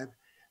drive,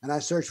 and I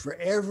searched for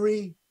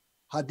every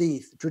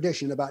Hadith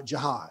tradition about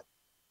jihad.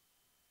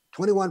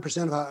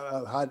 21%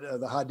 of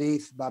the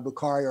Hadith by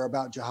Bukhari are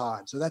about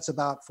jihad. So that's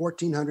about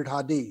 1,400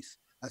 Hadith.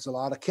 That's a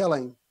lot of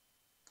killing.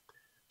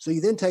 So you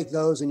then take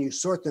those and you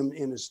sort them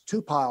in as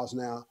 2 piles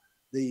now,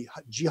 the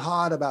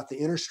jihad about the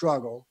inner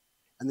struggle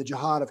and the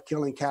jihad of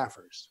killing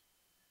kafirs.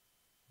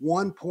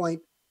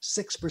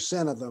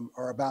 1.6% of them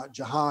are about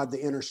jihad,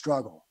 the inner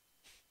struggle.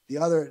 The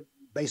other,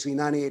 basically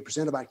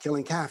 98% about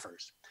killing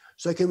kafirs.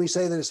 So can we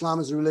say that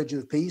Islam is a religion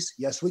of peace?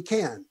 Yes, we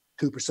can.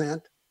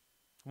 2%.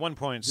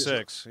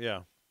 1.6, yeah.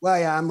 Well,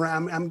 yeah,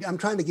 I'm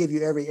trying to give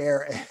you every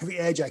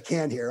edge I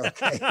can here,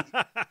 okay?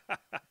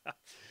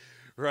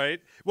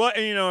 Right. Well,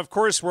 and, of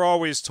course, we're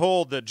always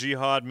told that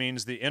jihad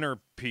means the inner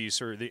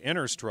peace or the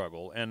inner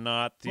struggle and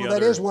not the other. Well,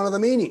 that is one of the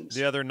meanings.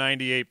 The other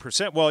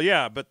 98%. Well,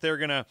 yeah, but they're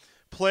going to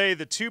play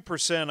the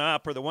 2%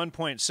 up or the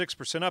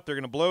 1.6% up. They're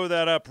going to blow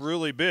that up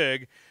really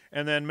big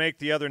and then make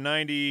the other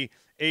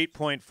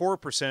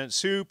 98.4%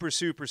 super,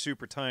 super,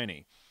 super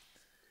tiny.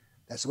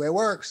 That's the way it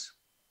works.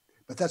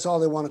 But that's all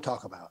they want to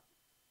talk about.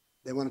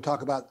 They want to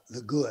talk about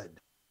the good.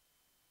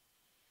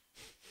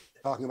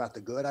 Talking about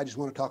the good, I just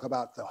want to talk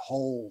about the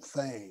whole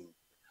thing.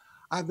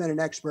 I've been an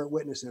expert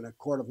witness in a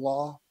court of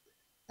law,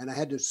 and I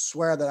had to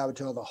swear that I would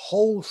tell the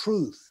whole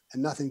truth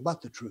and nothing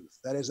but the truth.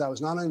 That is, I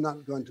was not only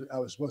I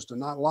was supposed to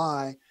not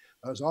lie,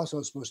 but I was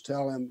also supposed to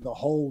tell him the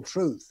whole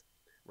truth.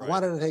 Right. Why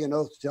did I take an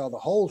oath to tell the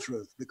whole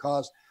truth?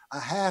 Because a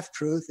half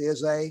truth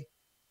is a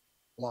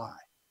lie.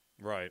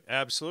 Right,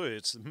 absolutely.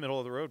 It's the middle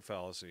of the road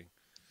fallacy.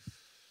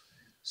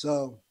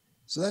 So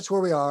that's where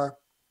we are.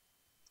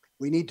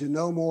 We need to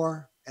know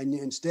more, and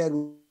instead,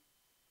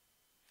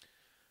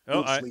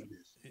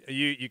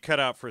 you cut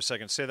out for a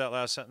second. Say that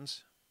last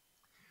sentence.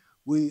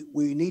 We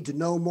need to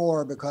know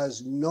more,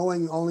 because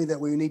knowing only that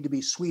we need to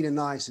be sweet and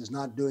nice is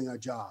not doing our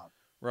job.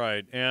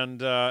 Right,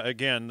 and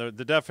again, the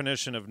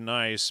definition of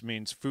nice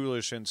means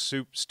foolish and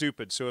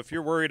stupid. So if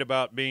you're worried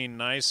about being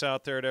nice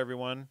out there to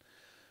everyone,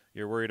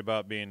 you're worried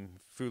about being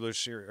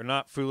foolish or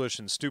not foolish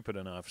and stupid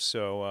enough.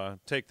 So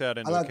take that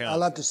into account. I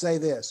love to say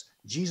this.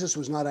 Jesus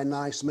was not a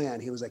nice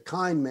man. He was a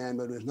kind man,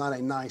 but he was not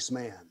a nice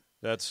man.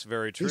 That's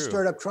very true. He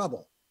stirred up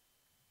trouble.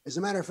 As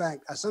a matter of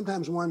fact, I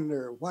sometimes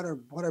wonder what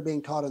are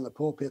being taught in the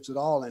pulpits at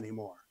all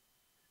anymore.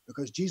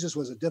 Because Jesus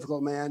was a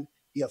difficult man.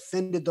 He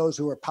offended those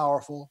who were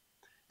powerful.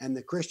 And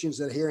the Christians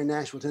that are here in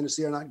Nashville,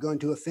 Tennessee are not going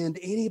to offend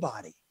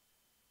anybody.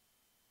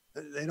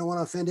 They don't want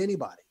to offend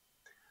anybody.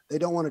 They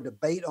don't want to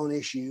debate on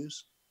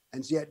issues.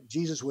 And yet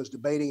Jesus was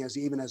debating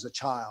even as a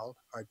child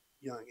or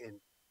young and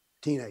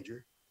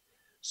teenager.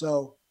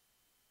 So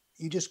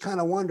you just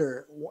kind of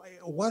wonder,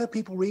 what are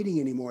people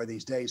reading anymore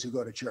these days who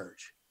go to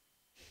church?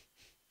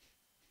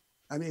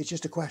 I mean, it's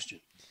just a question.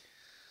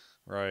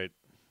 Right.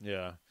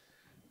 Yeah.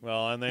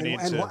 Well,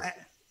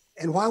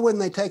 and why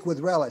wouldn't they take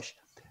with relish?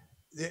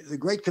 The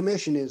Great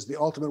Commission is the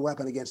ultimate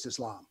weapon against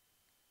Islam.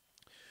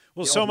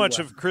 Well, so much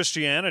of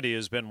Christianity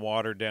has been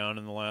watered down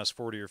in the last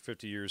 40 or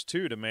 50 years,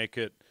 too, to make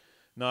it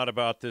not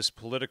about this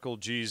political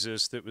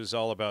Jesus that was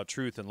all about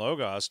truth and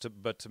logos,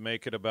 but to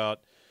make it about,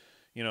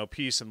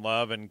 peace and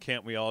love and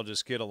can't we all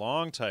just get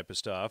along type of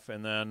stuff.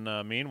 And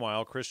then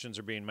meanwhile, Christians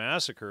are being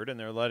massacred and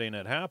they're letting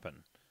it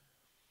happen.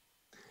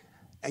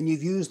 And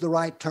you've used the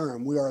right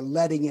term. We are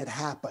letting it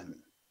happen.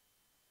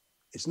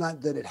 It's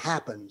not that it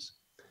happens.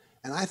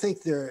 And I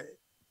think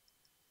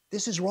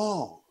this is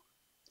wrong.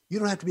 You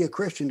don't have to be a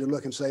Christian to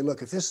look and say,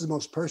 look, if this is the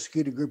most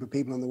persecuted group of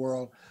people in the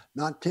world,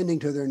 not tending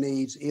to their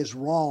needs is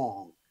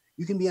wrong.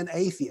 You can be an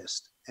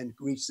atheist and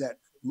reach that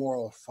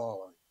moral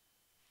following.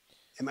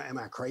 Am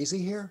I crazy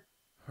here?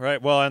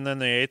 Right. Well, and then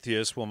the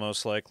atheists will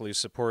most likely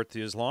support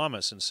the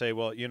Islamists and say,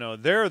 well,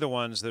 they're the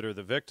ones that are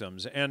the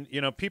victims. And,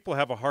 people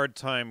have a hard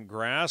time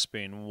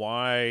grasping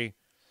why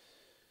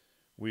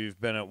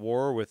we've been at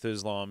war with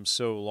Islam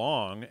so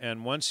long.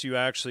 And once you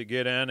actually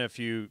get in, if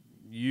you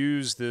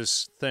use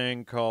this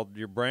thing called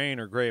your brain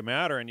or gray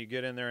matter, and you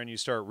get in there and you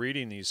start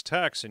reading these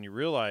texts and you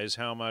realize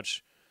how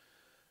much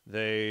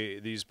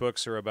these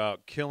books are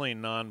about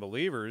killing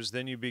non-believers,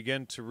 then you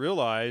begin to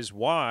realize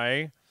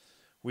why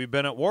we've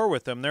been at war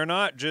with them. They're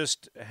not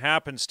just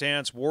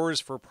happenstance wars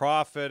for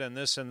profit and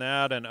this and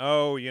that and,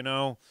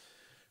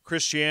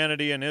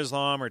 Christianity and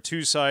Islam are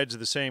two sides of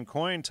the same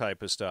coin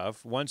type of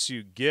stuff. Once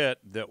you get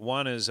that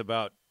one is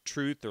about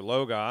truth or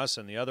logos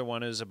and the other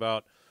one is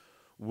about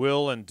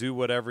will and do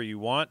whatever you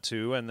want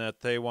to and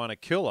that they want to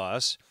kill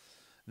us,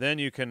 then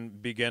you can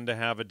begin to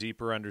have a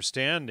deeper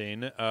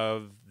understanding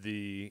of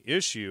the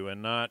issue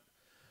and not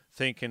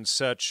think in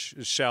such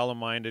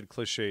shallow-minded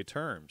cliche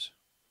terms.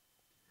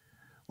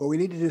 Well, we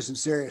need to do some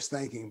serious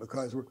thinking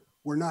because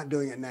we're not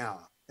doing it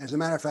now. As a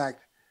matter of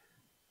fact,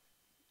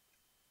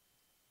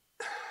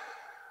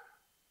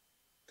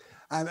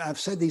 I've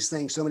said these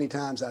things so many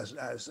times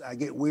as I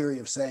get weary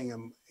of saying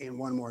them in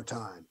one more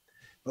time.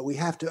 But we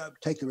have to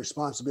take the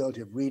responsibility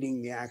of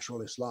reading the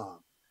actual Islam.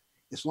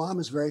 Islam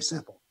is very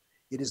simple.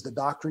 It is the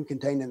doctrine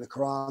contained in the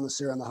Quran, the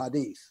Surah, and the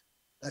Hadith.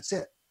 That's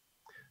it.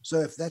 So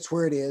if that's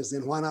where it is,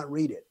 then why not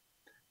read it?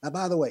 Now,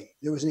 by the way,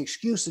 there was an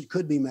excuse that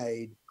could be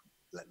made.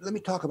 Let me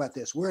talk about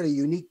this. We're at a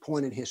unique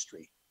point in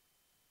history.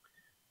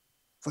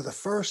 For the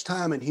first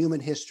time in human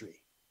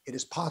history, it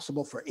is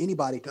possible for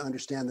anybody to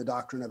understand the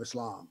doctrine of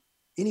Islam.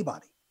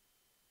 Anybody.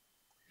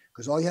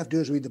 Because all you have to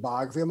do is read the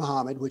biography of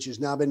Muhammad, which has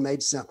now been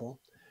made simple.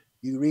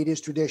 You read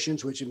his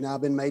traditions, which have now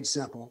been made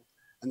simple.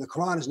 And the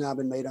Quran has now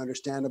been made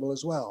understandable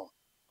as well.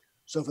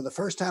 So for the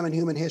first time in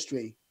human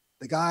history,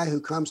 the guy who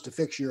comes to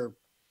fix your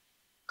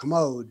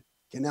commode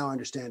can now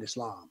understand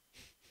Islam.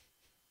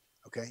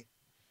 Okay?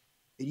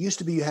 It used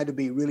to be you had to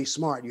be really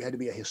smart. You had to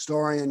be a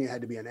historian, you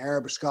had to be an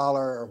Arab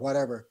scholar or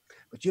whatever,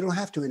 but you don't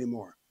have to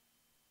anymore.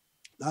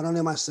 Not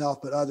only myself,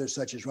 but others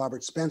such as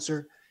Robert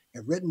Spencer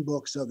have written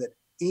books so that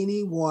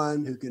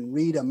anyone who can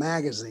read a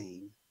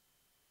magazine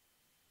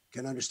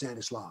can understand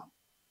Islam.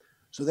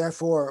 So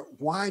therefore,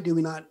 why do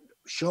we not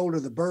shoulder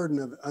the burden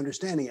of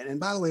understanding it? And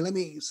by the way, let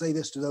me say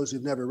this to those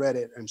who've never read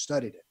it and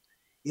studied it.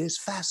 It is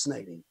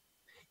fascinating.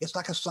 It's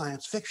like a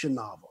science fiction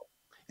novel.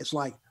 It's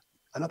like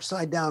an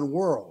upside down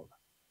world.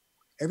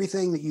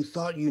 Everything that you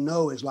thought you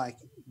know is like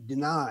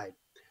denied.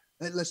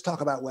 Let's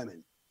talk about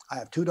women. I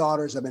have two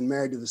daughters. I've been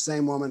married to the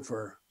same woman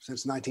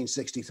since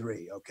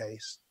 1963, okay,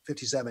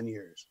 57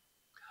 years.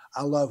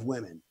 I love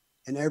women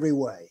in every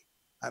way.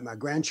 My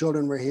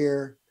grandchildren were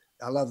here.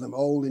 I love them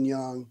old and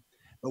young,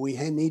 but we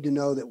need to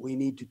know that we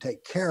need to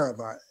take care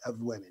of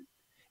women.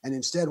 And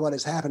instead, what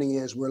is happening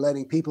is we're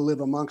letting people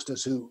live amongst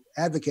us who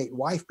advocate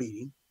wife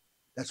beating.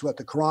 That's what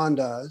the Quran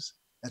does.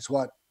 That's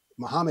what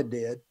Muhammad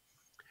did.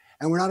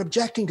 And we're not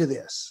objecting to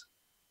this.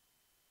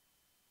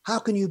 How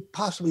can you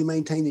possibly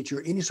maintain that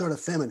you're any sort of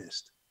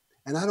feminist?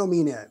 And I don't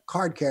mean a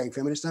card-carrying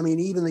feminist. I mean,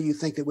 even that you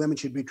think that women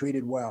should be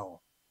treated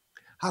well.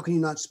 How can you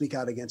not speak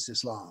out against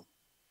Islam?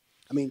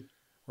 I mean,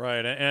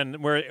 right.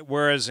 And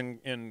whereas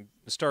in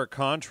stark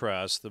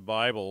contrast, the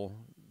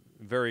Bible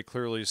very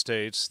clearly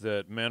states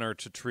that men are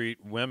to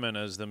treat women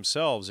as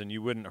themselves, and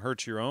you wouldn't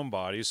hurt your own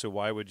body, so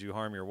why would you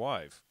harm your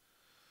wife?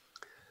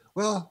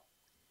 Well,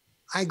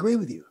 I agree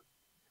with you.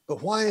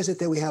 But why is it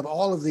that we have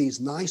all of these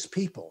nice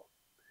people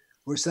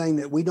who are saying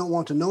that we don't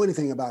want to know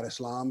anything about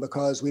Islam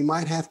because we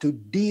might have to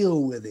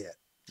deal with it?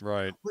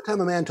 Right. One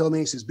time a man told me,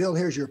 he says, Bill,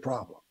 here's your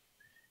problem.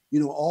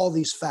 You know, all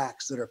these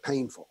facts that are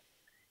painful.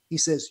 He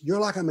says, you're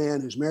like a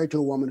man who's married to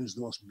a woman who's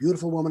the most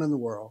beautiful woman in the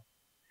world.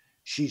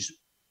 She's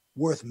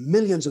worth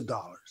millions of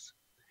dollars.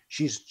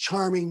 She's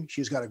charming.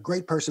 She's got a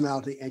great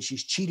personality, and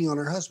she's cheating on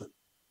her husband.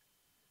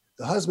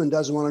 The husband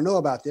doesn't want to know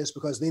about this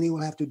because then he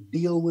will have to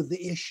deal with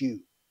the issue.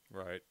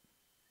 Right.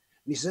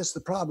 And he says, that's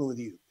the problem with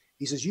you.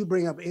 He says, you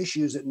bring up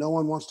issues that no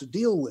one wants to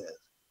deal with.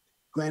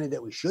 Granted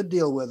that we should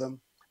deal with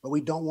them, but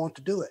we don't want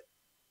to do it.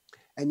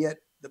 And yet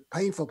the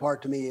painful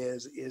part to me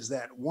is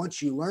that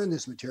once you learn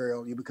this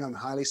material, you become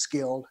highly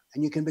skilled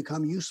and you can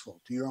become useful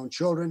to your own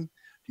children,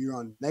 to your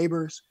own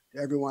neighbors,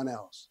 to everyone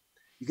else.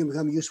 You can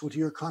become useful to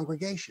your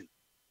congregation.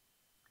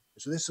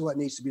 So this is what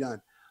needs to be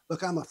done.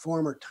 Look, I'm a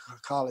former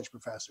college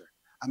professor.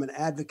 I'm an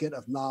advocate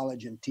of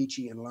knowledge and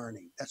teaching and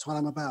learning. That's what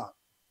I'm about.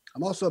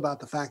 I'm also about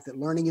the fact that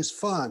learning is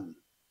fun.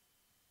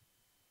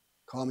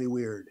 call me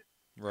weird.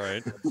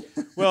 Right.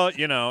 Well,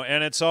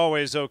 and it's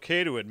always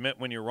okay to admit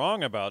when you're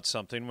wrong about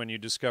something when you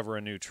discover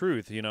a new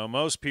truth.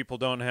 Most people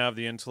don't have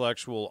the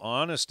intellectual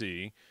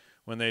honesty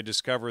when they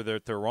discover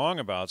that they're wrong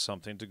about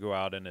something to go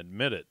out and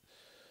admit it.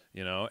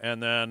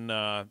 And then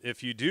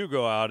if you do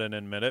go out and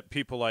admit it,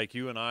 people like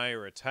you and I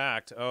are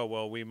attacked. Oh,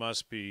 well, we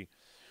must be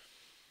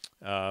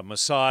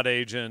Mossad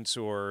agents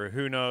or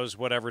who knows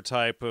whatever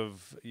type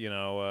of,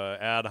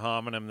 ad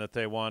hominem that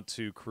they want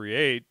to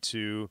create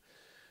to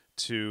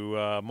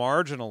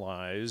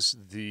marginalize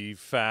the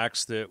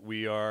facts that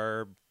we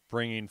are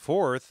bringing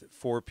forth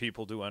for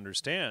people to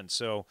understand.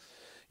 So,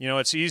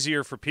 it's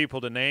easier for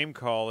people to name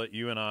call it,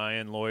 you and I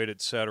and Lloyd,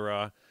 et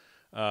cetera,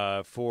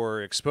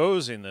 for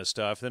exposing this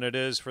stuff than it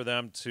is for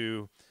them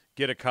to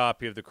get a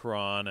copy of the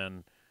Quran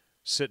and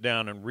sit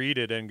down and read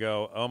it and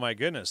go, oh my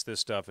goodness, this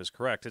stuff is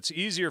correct. It's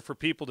easier for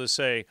people to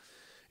say,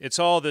 it's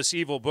all this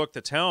evil book, the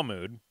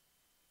Talmud,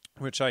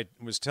 which I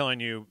was telling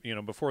you,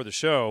 before the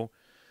show,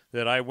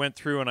 that I went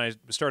through and I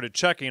started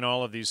checking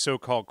all of these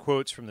so-called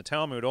quotes from the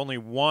Talmud. Only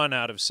 1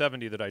 out of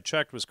 70 that I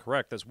checked was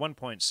correct. That's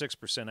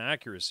 1.6%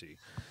 accuracy.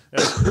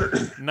 That's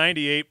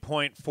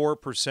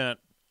 98.4%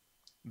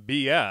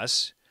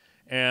 BS.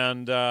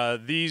 And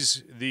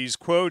these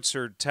quotes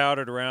are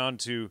touted around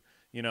to,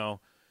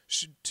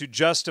 to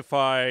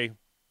justify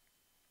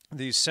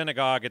these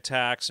synagogue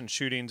attacks and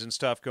shootings and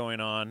stuff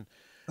going on.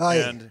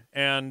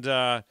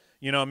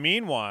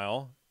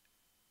 Meanwhile,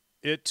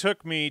 it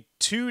took me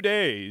 2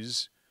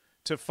 days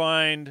to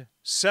find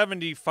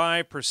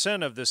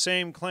 75% of the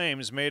same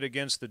claims made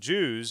against the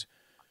Jews.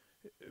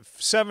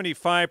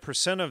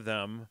 75% of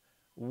them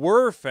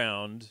were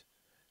found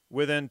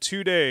within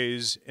 2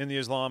 days in the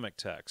Islamic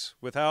texts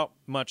without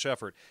much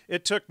effort.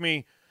 It took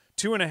me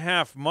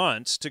 2.5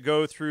 months to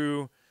go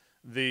through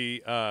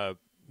the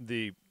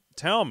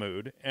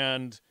Talmud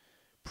and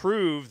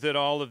prove that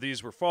all of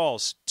these were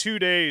false. 2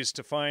 days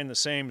to find the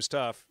same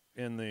stuff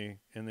in the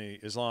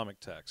Islamic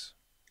texts.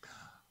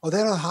 Oh,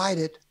 they don't hide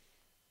it.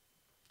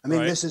 I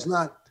mean, Right.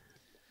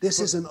 This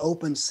is an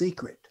open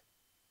secret.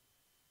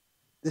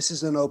 This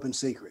is an open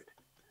secret.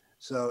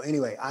 So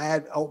anyway,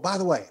 by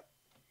the way,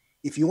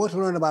 if you want to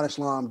learn about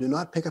Islam, do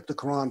not pick up the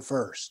Quran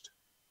first.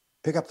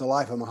 Pick up the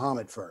life of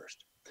Muhammad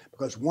first.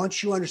 Because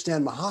once you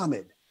understand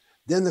Muhammad,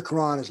 then the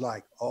Quran is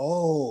like,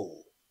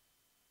 oh,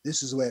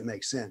 this is the way it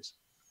makes sense.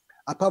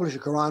 I published a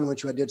Quran in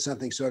which I did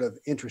something sort of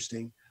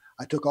interesting.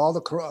 I took all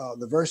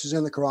the verses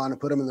in the Quran and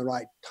put them in the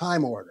right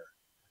time order,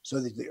 so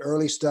that the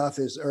early stuff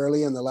is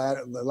early and the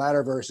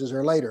latter verses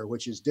are later,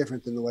 which is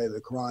different than the way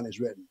the Quran is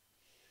written.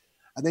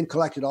 I then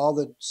collected all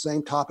the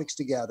same topics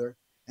together,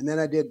 and then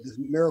I did the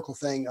miracle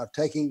thing of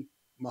taking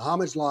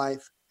Muhammad's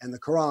life and the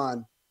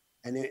Quran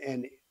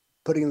and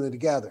putting them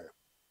together,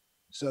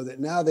 so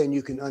that now then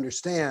you can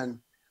understand.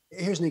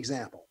 Here's an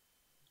example.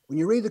 When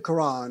you read the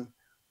Quran,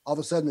 all of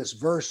a sudden this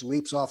verse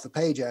leaps off the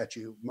page at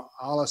you.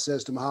 Allah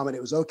says to Muhammad,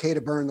 it was okay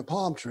to burn the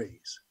palm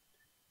trees.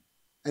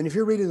 And if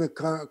you're reading the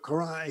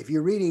Quran, if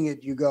you're reading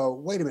it, you go,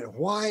 wait a minute,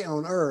 why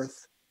on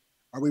earth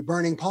are we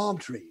burning palm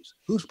trees?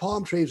 Whose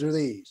palm trees are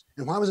these?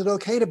 And why was it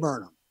okay to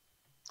burn them?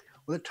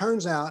 Well, it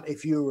turns out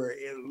if you were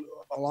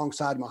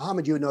alongside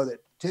Muhammad, you would know that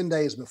 10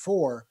 days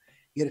before,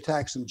 he had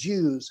attacked some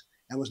Jews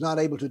and was not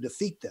able to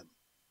defeat them.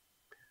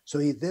 So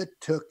he then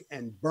took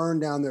and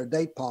burned down their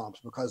date palms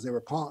because they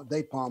were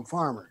date palm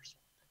farmers.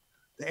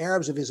 The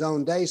Arabs of his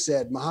own day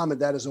said, Muhammad,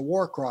 that is a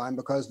war crime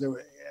because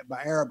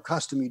by Arab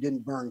custom, you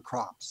didn't burn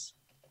crops.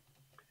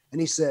 And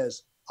he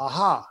says,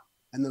 aha.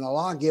 And then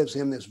Allah gives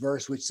him this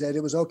verse which said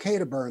it was okay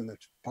to burn the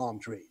palm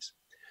trees.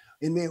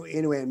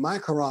 Anyway, in my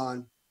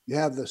Quran, you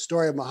have the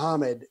story of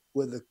Muhammad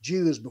with the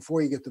Jews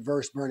before you get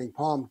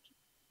the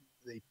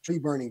tree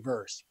burning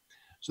verse.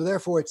 So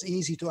therefore, it's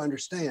easy to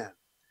understand.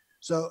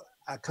 So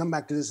I come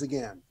back to this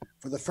again.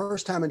 For the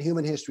first time in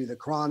human history, the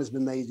Quran has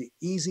been made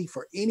easy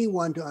for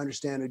anyone to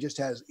understand who just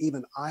has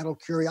even idle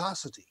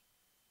curiosity.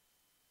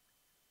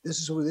 This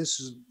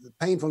is the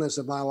painfulness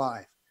of my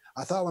life.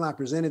 I thought when I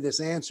presented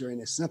this answer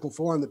in a simple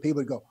form that people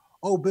would go,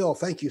 oh, Bill,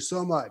 thank you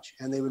so much.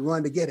 And they would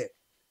run to get it.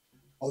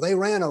 Oh, they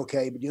ran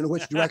okay, but do you know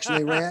which direction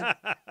they ran?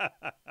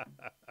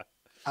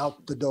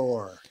 Out the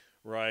door.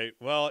 Right.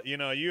 Well,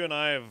 you and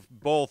I have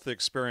both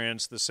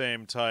experienced the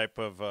same type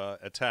of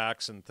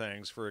attacks and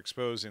things for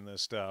exposing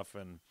this stuff.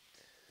 And,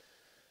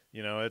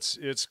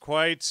 it's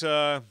quite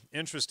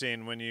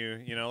interesting when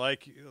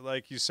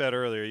like you said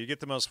earlier, you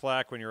get the most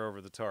flack when you're over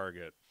the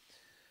target.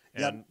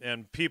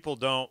 And people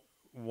don't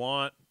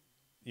want,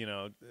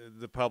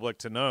 the public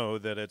to know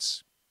that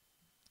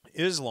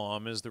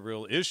Islam is the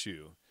real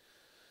issue,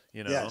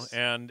 Yes.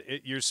 and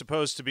you're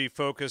supposed to be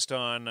focused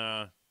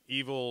on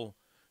evil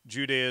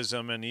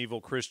Judaism and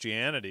evil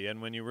Christianity.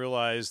 And when you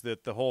realize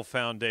that the whole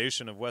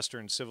foundation of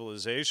Western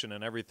civilization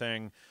and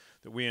everything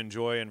that we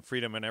enjoy and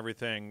freedom and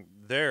everything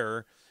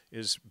there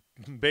is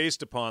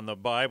based upon the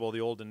Bible, the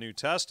Old and New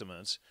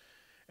Testaments,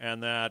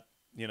 and that,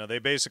 they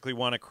basically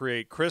want to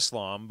create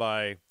Chrislam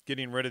by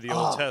getting rid of the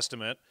Old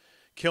Testament,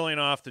 killing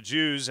off the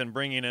Jews and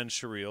bringing in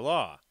Sharia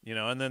law,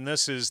 and then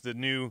this is the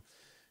new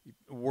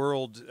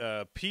world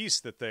peace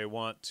that they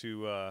want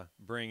to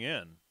bring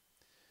in.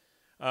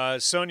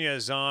 Sonia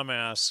Zam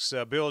asks,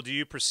 Bill, do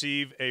you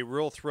perceive a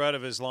real threat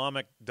of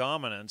Islamic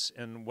dominance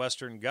in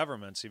Western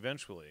governments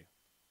eventually?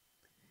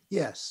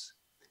 Yes.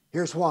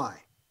 Here's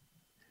why.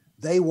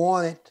 They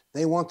want it.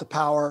 They want the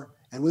power,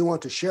 and we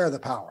want to share the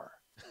power.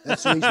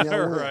 That's the reason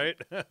they'll win.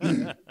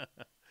 Right.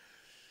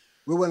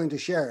 We're willing to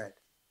share it.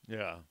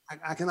 Yeah.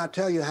 I cannot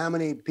tell you how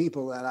many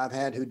people that I've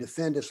had who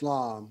defend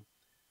Islam,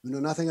 who know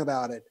nothing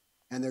about it,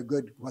 and they're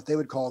good, what they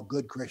would call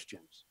good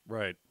Christians.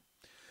 Right.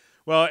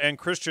 Well, and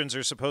Christians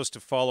are supposed to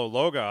follow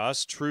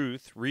Logos,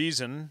 truth,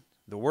 reason,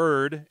 the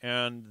word,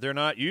 and they're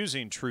not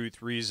using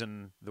truth,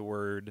 reason, the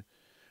word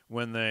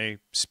when they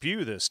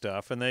spew this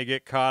stuff, and they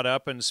get caught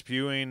up in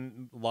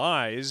spewing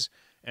lies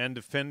and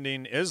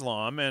defending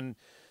Islam. And,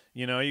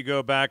 you know, you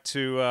go back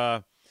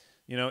to,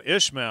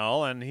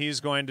 Ishmael, and he's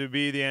going to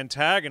be the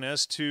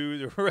antagonist to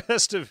the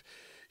rest of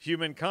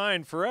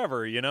humankind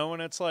forever,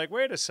 and it's like,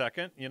 wait a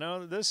second,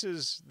 this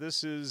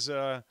is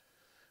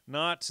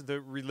not the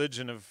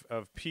religion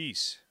of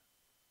peace.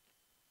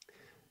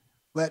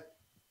 But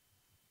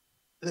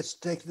let's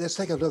take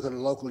a look at a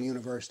local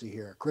university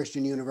here, a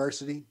Christian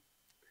university.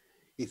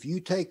 If you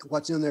take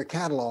what's in their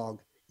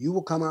catalog, you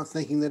will come out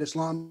thinking that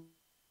Islam.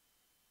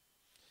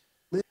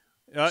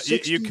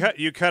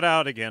 You cut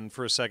out again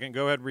for a second.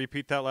 Go ahead and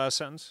repeat that last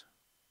sentence.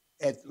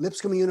 At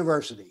Lipscomb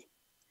University,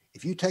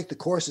 if you take the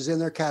courses in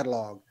their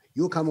catalog,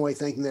 you'll come away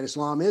thinking that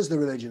Islam is the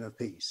religion of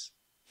peace.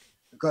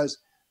 Because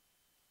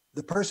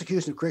the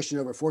persecution of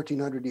Christians over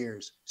 1,400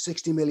 years,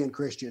 60 million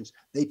Christians,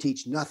 they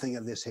teach nothing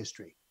of this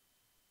history.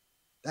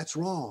 That's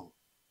wrong.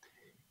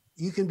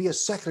 You can be a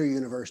secular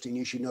university and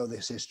you should know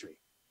this history.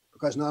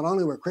 Because not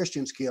only were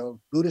Christians killed,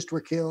 Buddhists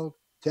were killed,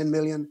 10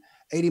 million,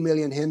 80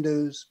 million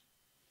Hindus,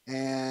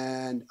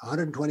 and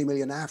 120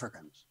 million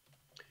Africans.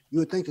 You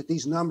would think that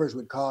these numbers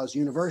would cause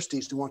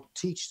universities to want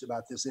to teach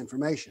about this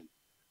information.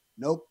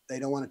 Nope, they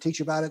don't want to teach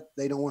about it.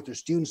 They don't want their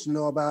students to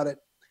know about it.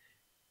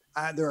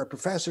 There are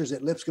professors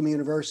at Lipscomb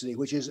University,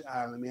 which is,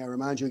 may I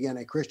remind you again,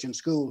 a Christian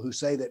school, who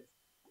say that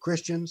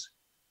Christians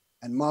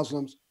and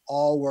Muslims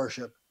all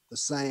worship the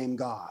same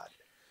God.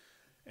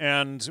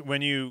 And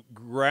when you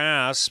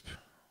grasp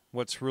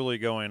what's really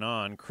going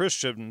on,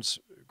 Christians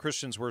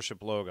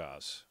worship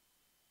Logos,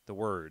 the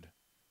word.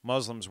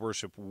 Muslims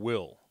worship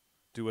will.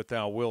 Do what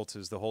thou wilt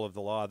is the whole of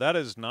the law. That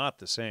is not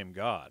the same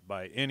God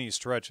by any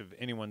stretch of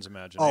anyone's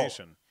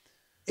imagination.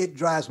 It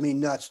drives me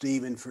nuts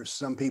for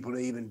some people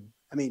to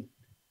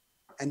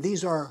and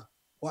these are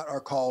what are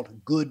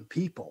called good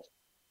people.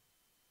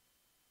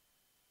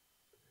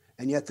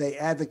 And yet they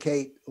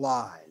advocate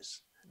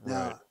lies.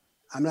 Now, Right.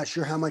 I'm not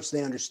sure how much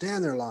they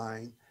understand they're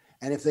lying.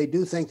 And if they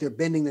do think they're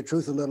bending the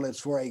truth a little, it's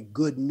for a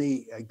good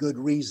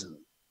reason.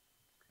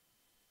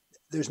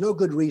 There's no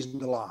good reason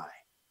to lie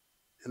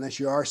unless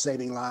you are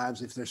saving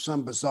lives. If there's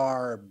some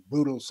bizarre,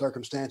 brutal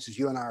circumstances,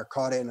 you and I are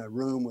caught in a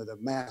room with a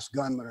masked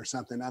gunman or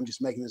something, I'm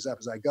just making this up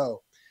as I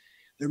go.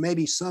 There may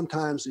be some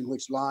times in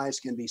which lies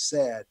can be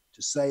said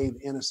to save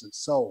innocent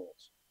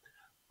souls.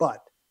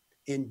 But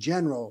in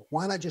general,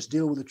 why not just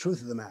deal with the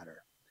truth of the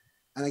matter?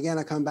 And again,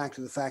 I come back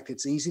to the fact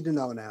it's easy to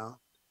know now.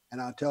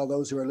 And I'll tell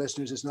those who are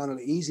listeners, it's not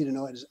only easy to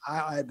know,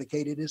 I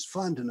advocate it is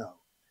fun to know,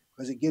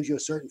 because it gives you a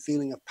certain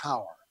feeling of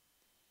power.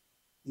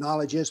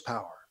 Knowledge is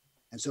power.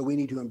 And so we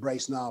need to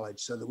embrace knowledge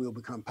so that we'll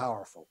become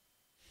powerful.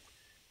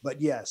 But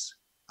yes,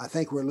 I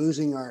think we're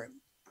losing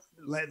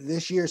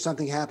this year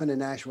something happened in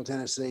Nashville,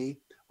 Tennessee.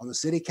 On the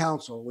city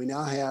council, we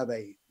now have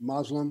a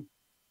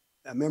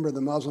member of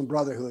the Muslim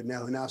Brotherhood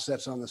who now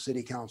sits on the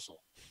city council.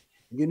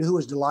 And you know who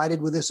was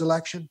delighted with this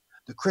election?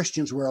 The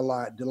Christians were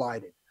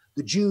delighted.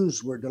 The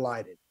Jews were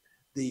delighted.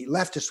 The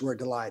leftists were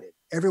delighted.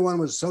 Everyone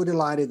was so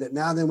delighted that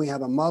now then we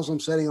have a Muslim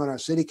sitting on our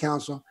city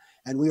council,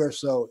 and we are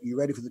so, you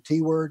ready for the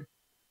T word?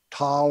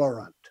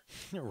 Tolerant.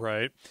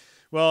 Right.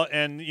 Well,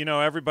 and,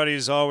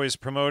 everybody's always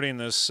promoting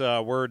this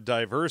word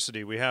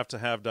diversity. We have to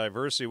have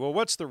diversity. Well,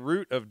 what's the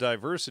root of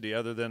diversity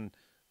other than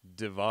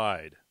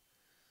divide?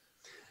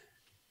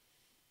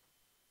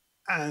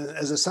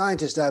 As a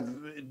scientist,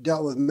 I've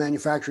dealt with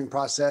manufacturing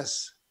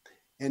process.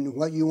 And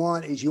what you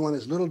want is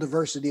as little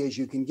diversity as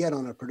you can get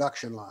on a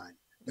production line.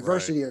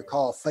 Diversity are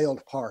called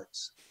failed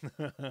parts.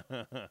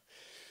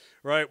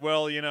 Right.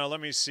 Well,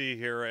 let me see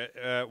here.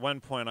 At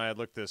one point, I had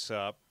looked this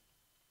up.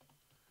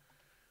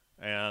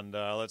 And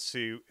let's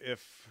see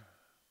if...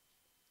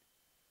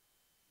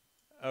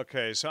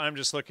 Okay, so I'm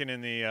just looking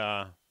in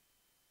the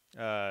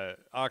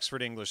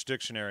Oxford English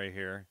Dictionary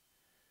here.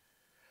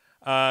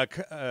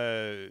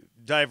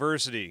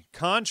 Diversity,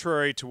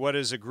 contrary to what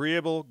is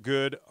agreeable,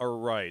 good, or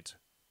right.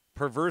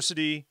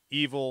 Perversity,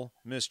 evil,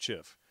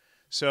 mischief.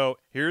 So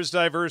here's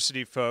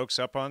diversity, folks,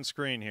 up on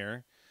screen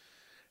here.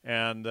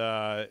 And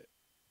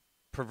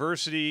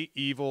perversity,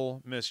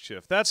 evil,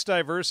 mischief. That's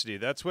diversity.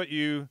 That's what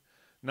you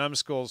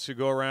numbskulls who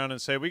go around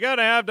and say, we got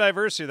to have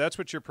diversity. That's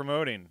what you're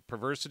promoting.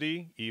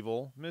 Perversity,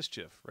 evil,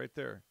 mischief. Right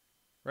there.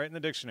 Right in the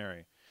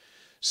dictionary.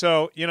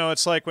 So,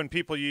 it's like when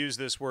people use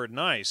this word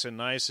nice, and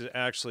nice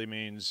actually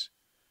means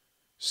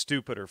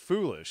stupid or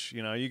foolish.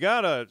 You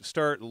got to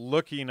start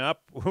looking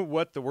up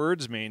what the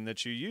words mean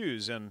that you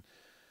use. And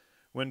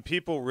when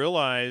people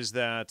realize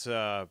that,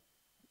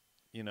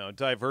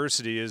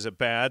 diversity is a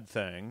bad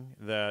thing,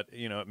 that,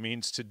 it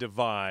means to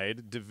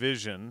divide,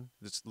 division,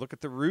 let's look at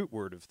the root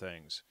word of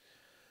things.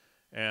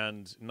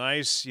 And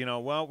nice,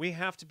 well, we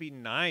have to be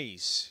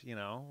nice,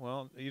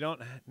 well, you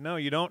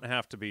don't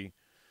have to be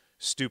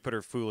stupid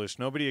or foolish.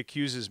 Nobody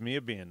accuses me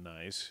of being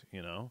nice,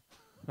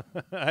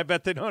 I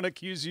bet they don't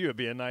accuse you of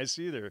being nice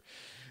either.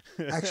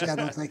 Actually, I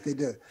don't think they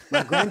do.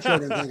 My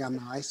grandchildren think I'm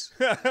nice.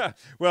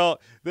 Well,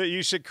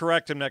 you should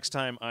correct them next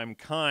time. I'm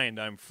kind,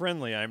 I'm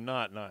friendly, I'm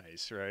not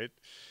nice, right?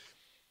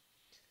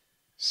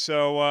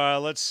 So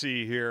let's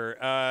see here.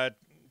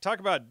 Talk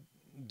about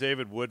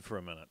David Wood for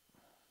a minute.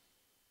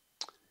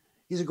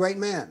 He's a great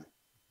man.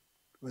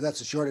 Well, that's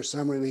the shortest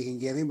summary we can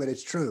give him, but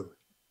it's true.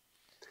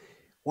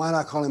 Why do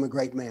I call him a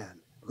great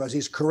man? Because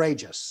he's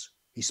courageous.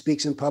 He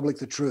speaks in public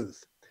the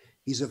truth.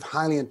 He's a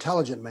highly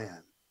intelligent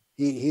man.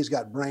 He's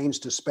got brains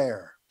to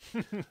spare.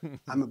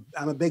 I'm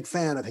a big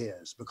fan of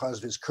his because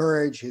of his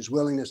courage, his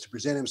willingness to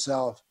present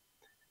himself.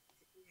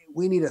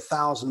 We need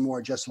 1,000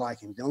 more just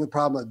like him. The only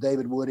problem with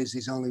David Wood is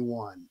he's only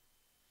one.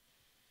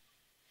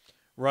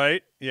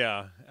 Right?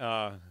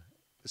 Yeah.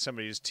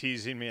 Somebody's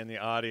teasing me in the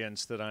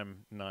audience that I'm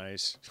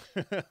nice.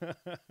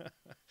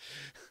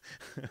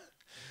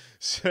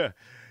 So,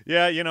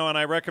 yeah,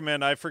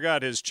 and I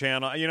forgot his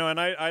channel, and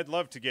I'd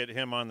love to get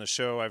him on the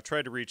show. I've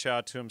tried to reach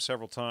out to him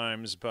several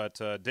times, but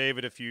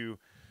David, if you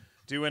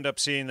do end up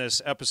seeing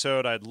this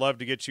episode, I'd love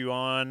to get you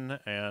on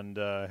and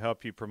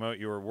help you promote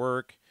your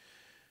work.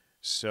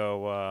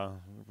 So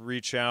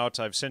reach out.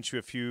 I've sent you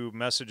a few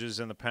messages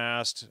in the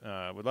past.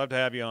 Would love to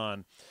have you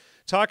on.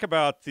 Talk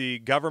about the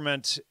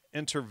government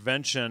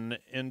intervention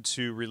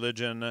into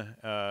religion,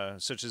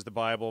 such as the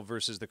Bible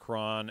versus the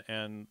Quran,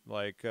 and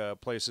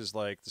places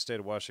like the state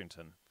of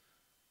Washington.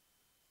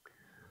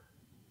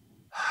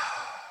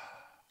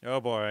 Oh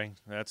boy,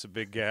 that's a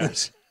big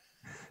gas.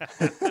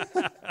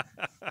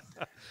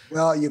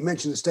 Well, you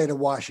mentioned the state of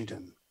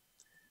Washington.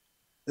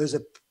 There's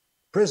a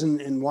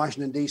prison in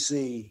Washington,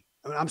 D.C.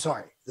 I'm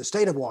sorry, the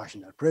state of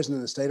Washington, a prison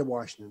in the state of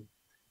Washington,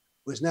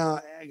 was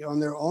now on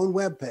their own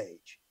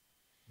webpage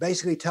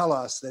basically tell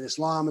us that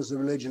Islam is the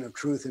religion of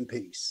truth and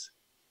peace.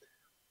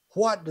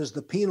 What does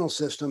the penal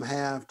system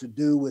have to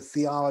do with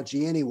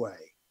theology anyway?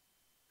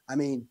 I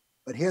mean,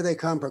 but here they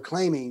come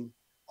proclaiming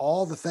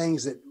all the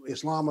things that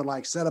Islam would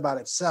like said about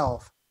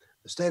itself.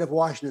 The state of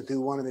Washington,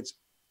 through one of its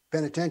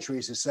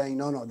penitentiaries, is saying,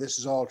 no, this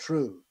is all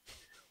true.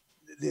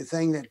 The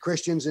thing that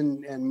Christians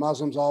and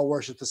Muslims all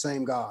worship the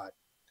same God.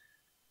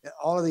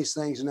 All of these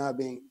things are now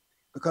being,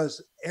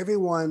 because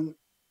everyone,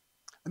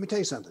 let me tell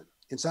you something.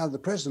 Inside of the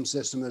prison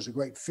system, there's a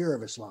great fear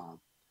of Islam.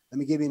 Let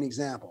me give you an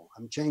example.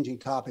 I'm changing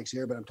topics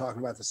here, but I'm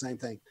talking about the same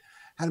thing.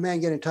 Had a man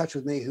get in touch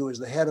with me who was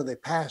the head of the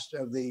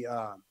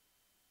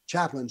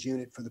chaplains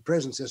unit for the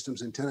prison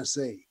systems in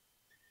Tennessee.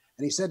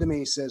 And he said to me,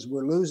 he says,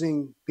 we're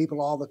losing people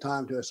all the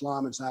time to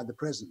Islam inside the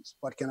prisons.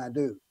 What can I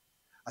do?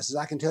 I says,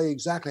 I can tell you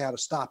exactly how to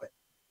stop it.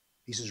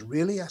 He says,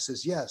 really? I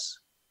says, yes.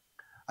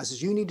 I says,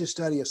 you need to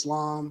study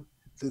Islam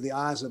through the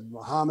eyes of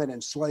Muhammad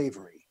and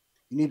slavery.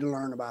 You need to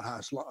learn about how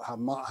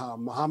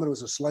Muhammad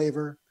was a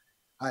slaver.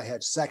 I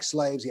had sex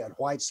slaves. He had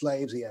white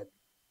slaves. He had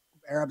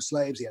Arab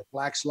slaves. He had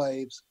black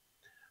slaves.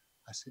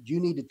 I said, you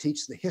need to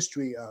teach the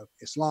history of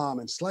Islam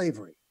and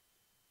slavery.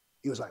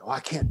 He was like, oh,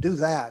 I can't do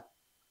that.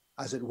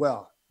 I said,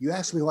 well, you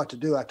asked me what to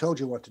do. I told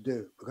you what to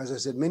do, because I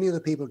said, many of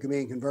the people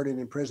being converted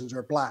in prisons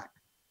are black.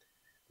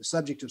 The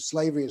subject of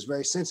slavery is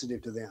very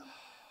sensitive to them.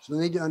 So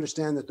they need to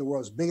understand that the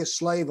world's biggest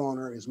slave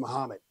owner is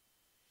Muhammad.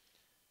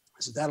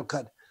 I said, that'll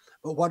cut.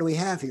 But what do we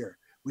have here?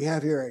 We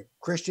have here a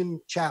Christian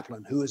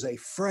chaplain who is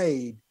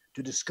afraid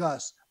to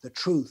discuss the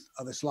truth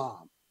of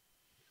Islam.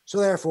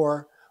 So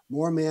therefore,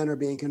 more men are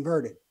being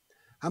converted.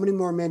 How many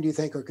more men do you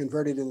think are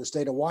converted in the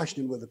state of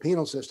Washington with the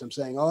penal system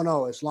saying, oh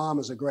no, Islam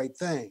is a great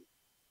thing?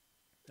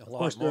 A of lot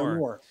course, more. There are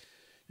more.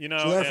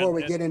 So therefore,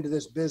 we get into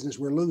this business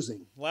we're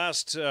losing.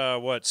 Last,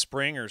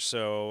 spring or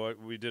so,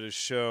 we did a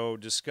show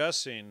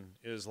discussing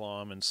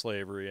Islam and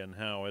slavery and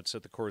how it's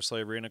at the core of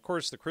slavery. And of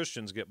course, the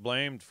Christians get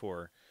blamed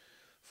for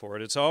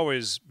it. It's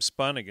always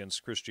spun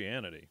against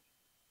Christianity.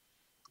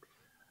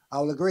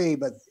 I'll agree,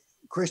 but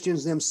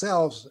Christians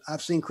themselves,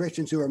 I've seen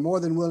Christians who are more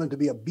than willing to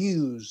be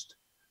abused.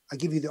 I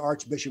give you the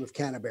Archbishop of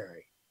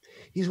Canterbury.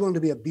 He's willing to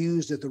be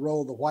abused at the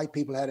role the white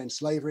people had in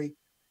slavery.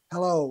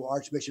 Hello,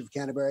 Archbishop of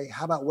Canterbury.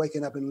 How about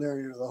waking up and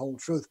learning the whole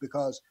truth?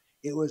 Because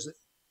it was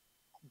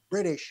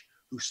British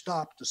who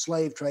stopped the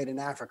slave trade in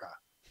Africa.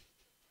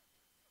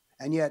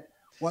 And yet,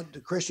 what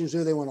do Christians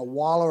do? They want to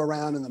wallow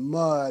around in the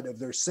mud of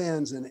their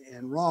sins and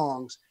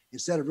wrongs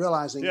instead of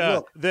realizing,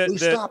 look, we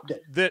stopped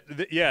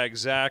it. Yeah,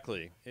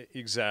 exactly.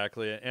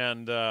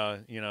 And,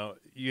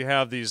 you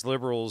have these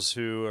liberals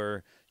who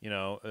are,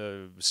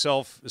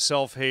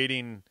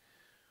 self-hating,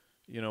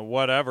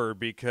 whatever,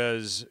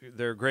 because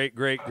their great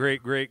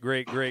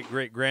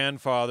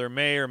grandfather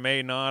may or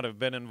may not have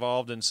been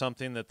involved in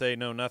something that they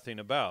know nothing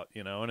about,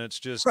 and it's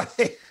just,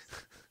 right.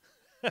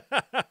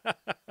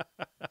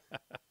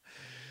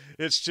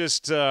 It's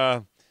just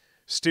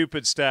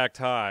stupid stacked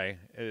high.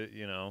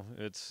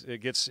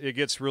 It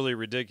gets really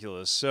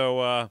ridiculous.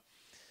 So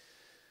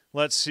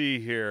let's see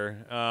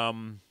here.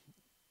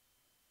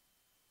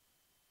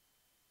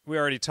 We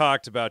already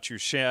talked about your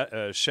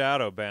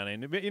shadow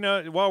banning. But,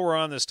 while we're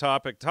on this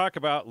topic, talk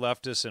about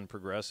leftists and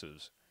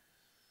progressives.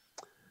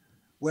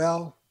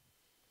 Well,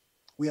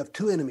 we have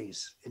two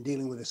enemies in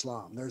dealing with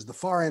Islam. There's the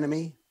far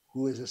enemy,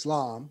 who is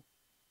Islam.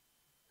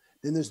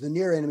 Then there's the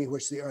near enemy,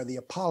 which are the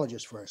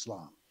apologists for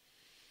Islam.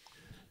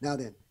 Now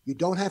then, you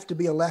don't have to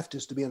be a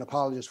leftist to be an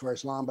apologist for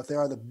Islam, but they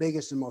are the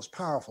biggest and most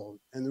powerful.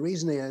 And the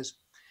reason is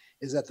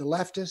that the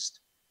leftist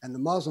and the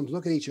Muslims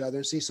look at each other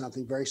and see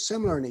something very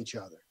similar in each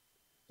other.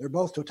 They're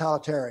both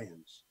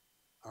totalitarians,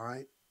 all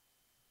right?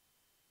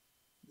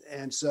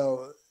 And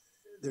so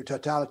they're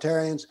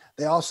totalitarians.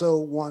 They also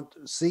want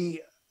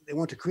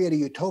to create a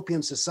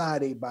utopian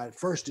society by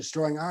first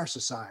destroying our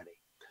society.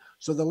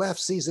 So the left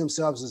sees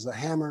themselves as the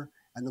hammer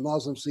and the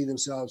Muslims see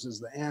themselves as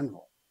the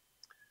anvil.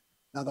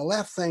 Now, the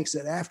left thinks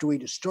that after we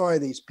destroy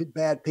these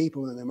bad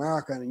people in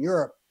America and in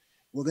Europe,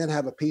 we'll then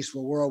have a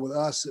peaceful world with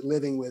us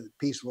living with a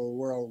peaceful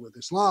world with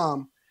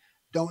Islam.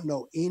 Don't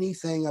know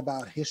anything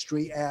about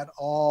history at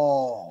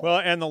all. Well,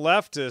 and the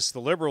leftists,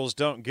 the liberals,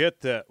 don't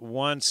get that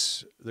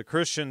once the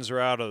Christians are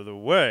out of the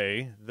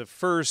way, the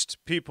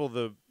first people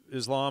the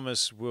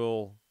Islamists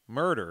will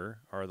murder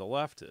are the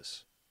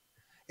leftists.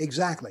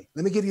 Exactly.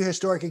 Let me give you a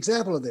historic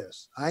example of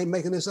this. I ain't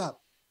making this up.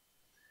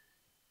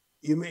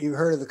 You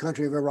heard of the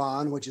country of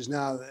Iran, which is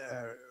now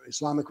the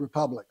Islamic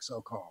Republic,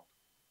 so-called.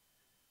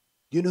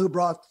 Do you know who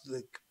brought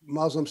the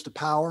Muslims to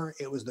power?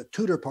 It was the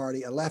Tudor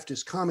Party, a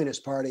leftist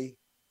communist party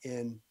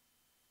in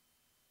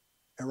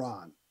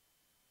Iran.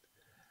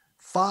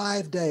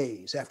 5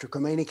 days after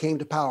Khomeini came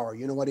to power,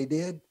 you know what he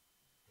did?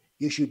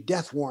 He issued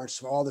death warrants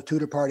for all the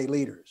Tudor Party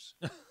leaders.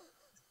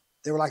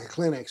 They were like a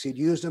clinic. He'd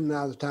used them.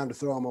 Now it's time to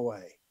throw them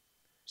away.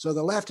 So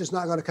the left is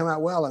not going to come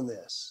out well in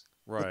this.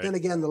 Right. But then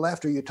again, the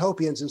left are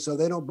utopians, and so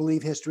they don't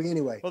believe history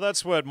anyway. Well,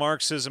 that's what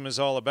Marxism is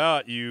all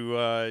about.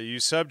 You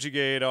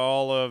subjugate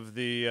all of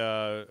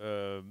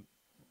the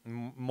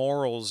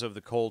morals of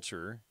the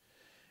culture,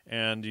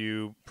 and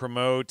you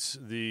promote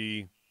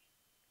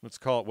let's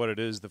call it what it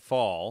is, the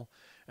fall.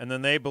 And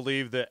then they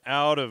believe that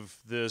out of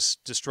this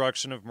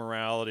destruction of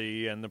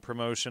morality and the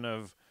promotion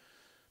of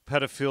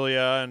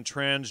pedophilia and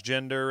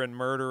transgender and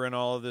murder and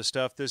all of this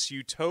stuff, this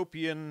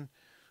utopian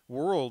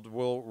world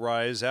will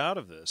rise out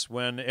of this.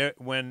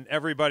 When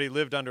everybody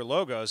lived under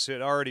Logos, it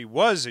already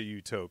was a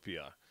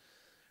utopia,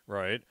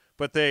 right?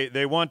 But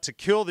they want to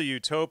kill the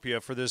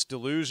utopia for this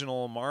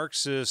delusional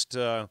Marxist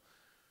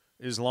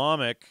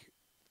Islamic,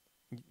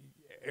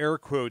 air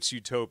quotes,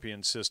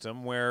 utopian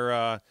system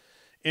where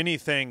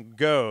anything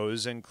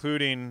goes,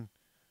 including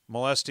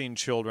molesting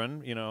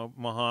children.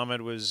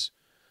 Muhammad was,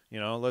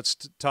 let's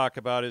talk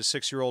about his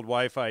 6-year-old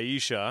wife,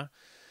 Aisha.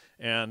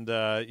 And,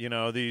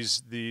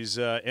 these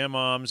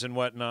imams and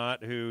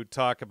whatnot who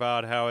talk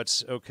about how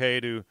it's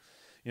okay to,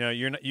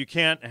 you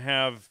can't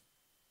have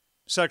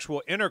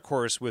sexual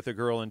intercourse with a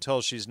girl until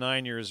she's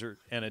 9 years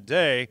and a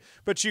day,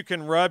 but you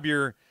can rub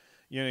your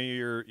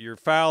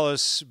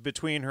phallus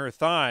between her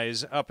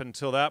thighs up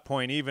until that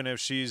point, even if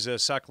she's a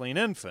suckling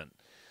infant,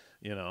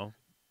 You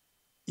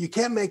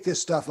can't make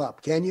this stuff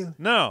up, can you?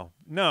 No.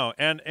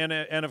 And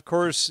of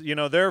course,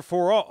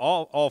 therefore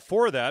all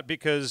for that,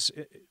 because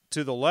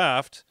to the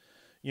left,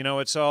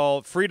 it's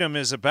all freedom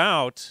is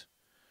about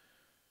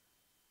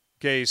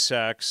gay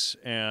sex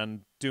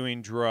and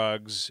doing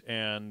drugs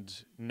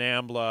and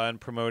NAMBLA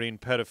and promoting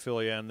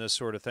pedophilia and this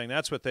sort of thing.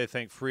 That's what they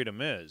think freedom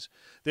is.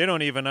 They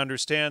don't even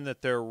understand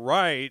that their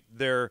right,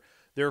 their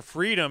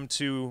freedom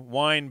to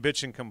whine,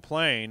 bitch, and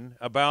complain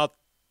about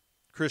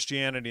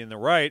Christianity and the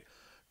right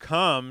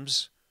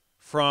comes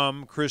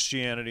from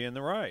Christianity and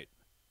the right,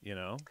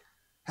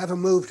 Have them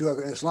move to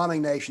an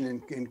Islamic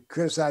nation and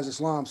criticize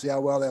Islam, see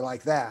how well they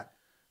like that.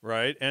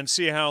 Right, and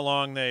see how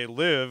long they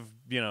live,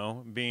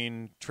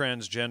 being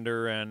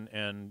transgender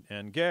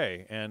and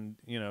gay, and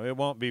it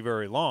won't be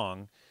very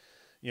long,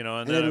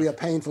 and then it'll be a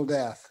painful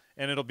death.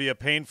 And it'll be a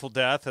painful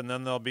death, and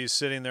then they'll be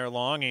sitting there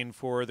longing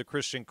for the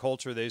Christian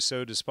culture they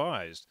so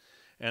despised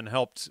and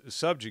helped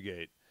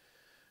subjugate.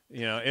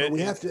 We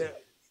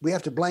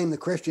have to blame the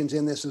Christians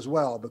in this as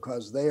well,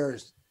 because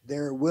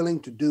they're willing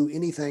to do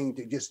anything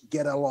to just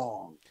get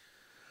along.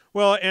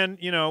 Well, and,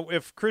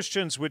 if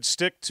Christians would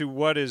stick to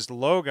what is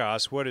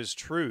logos, what is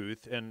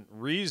truth and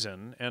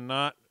reason, and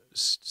not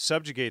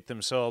subjugate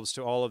themselves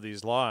to all of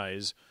these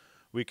lies,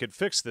 we could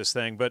fix this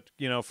thing. But,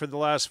 for the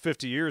last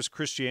 50 years,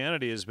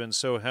 Christianity has been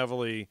so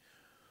heavily,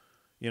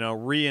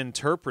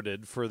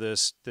 reinterpreted for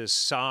this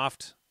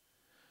soft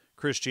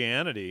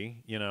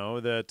Christianity,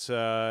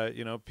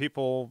 that,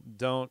 people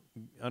don't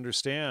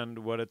understand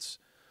what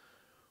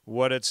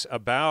it's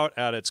about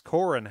at its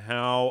core, and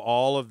how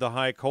all of the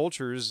high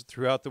cultures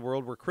throughout the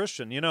world were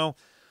Christian.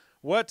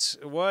 What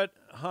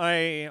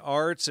high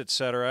arts,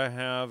 etc.,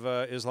 have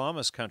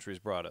Islamist countries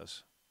brought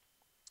us?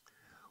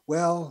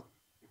 Well,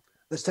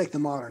 let's take the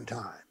modern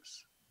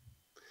times.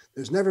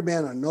 There's never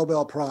been a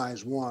Nobel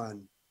Prize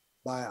won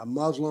by a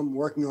Muslim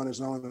working on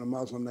his own in a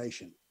Muslim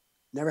nation.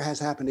 Never has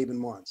happened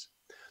even once.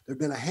 There have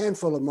been a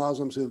handful of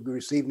Muslims who have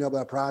received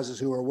Nobel Prizes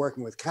who are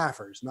working with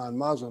Kafirs,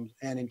 non-Muslims,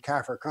 and in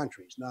Kafir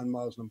countries,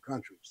 non-Muslim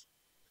countries.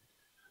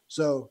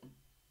 So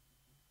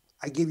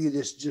I give you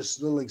this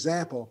just little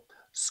example.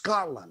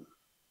 Scotland,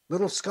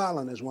 little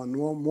Scotland has won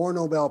more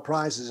Nobel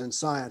Prizes in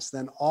science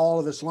than all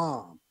of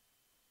Islam.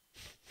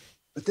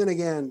 But then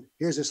again,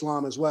 here's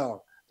Islam as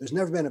well. There's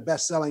never been a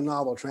best-selling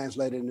novel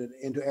translated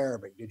into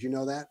Arabic. Did you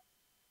know that?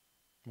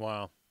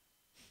 Wow.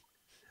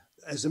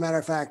 As a matter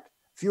of fact,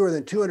 fewer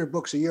than 200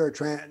 books a year.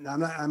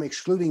 I'm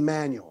excluding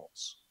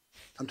manuals.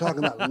 I'm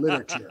talking about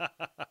literature.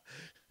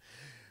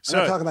 So,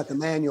 I'm not talking about the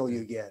manual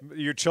you get.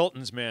 Your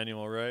Chilton's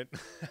manual, right?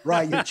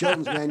 Right, your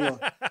Chilton's manual.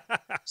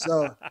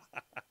 So,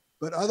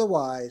 but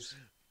otherwise,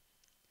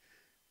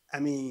 I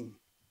mean,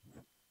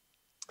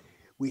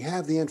 we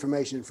have the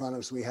information in front of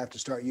us. We have to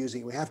start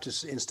using it. We have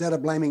to, instead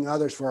of blaming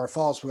others for our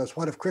faults, because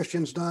what have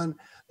Christians done?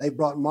 They've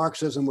brought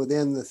Marxism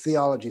within the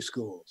theology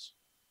schools.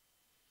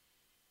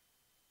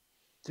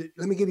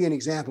 Let me give you an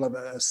example of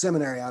a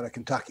seminary out of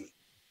Kentucky.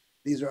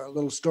 These are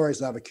little stories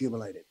that I've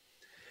accumulated.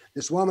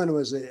 This woman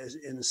was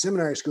in the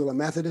seminary school, a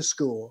Methodist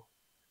school,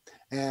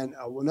 and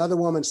another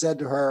woman said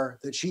to her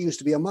that she used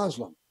to be a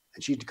Muslim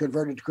and she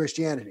converted to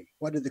Christianity.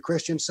 What did the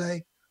Christians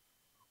say?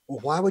 Well,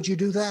 why would you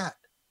do that?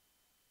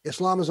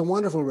 Islam is a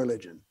wonderful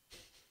religion.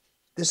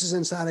 This is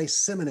inside a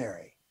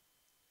seminary.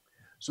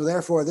 So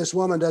therefore, this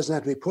woman doesn't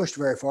have to be pushed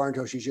very far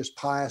until she's just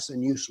pious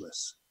and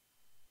useless.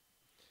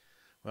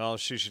 Well,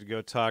 she should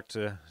go talk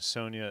to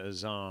Sonia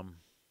Azam.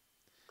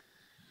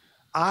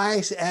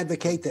 I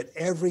advocate that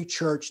every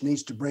church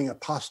needs to bring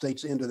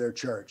apostates into their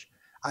church.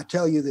 I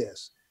tell you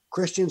this,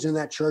 Christians in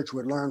that church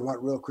would learn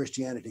what real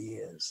Christianity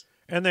is.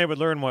 And they would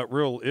learn what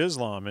real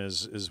Islam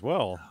is as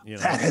well. You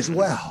know? That as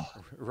well.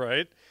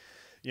 Right?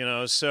 You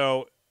know,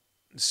 so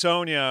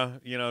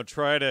Sonia, you know,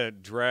 try to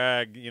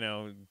drag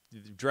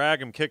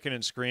them kicking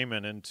and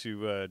screaming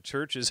into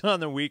churches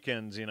on the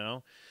weekends, you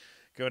know.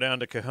 Go down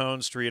to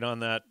Cajon Street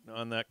on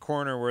that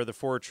corner where the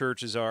four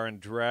churches are and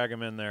drag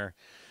them in there.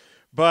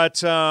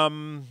 But,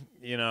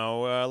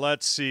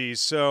 let's see.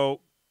 So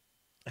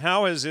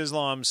how has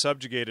Islam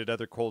subjugated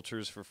other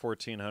cultures for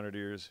 1,400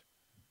 years?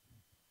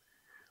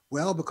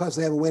 Well, because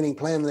they have a winning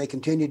plan and they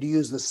continue to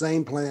use the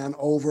same plan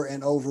over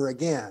and over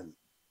again.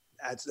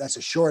 That's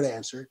a short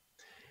answer.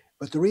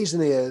 But the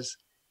reason is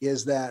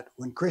that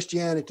when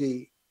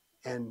Christianity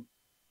and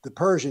the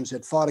Persians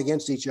had fought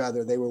against each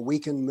other, they were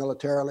weakened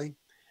militarily.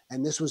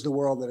 And this was the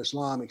world that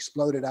Islam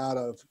exploded out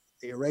of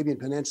the Arabian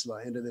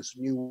Peninsula into this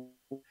new,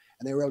 and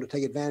they were able to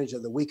take advantage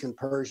of the weakened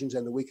Persians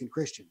and the weakened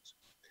Christians.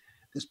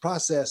 This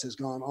process has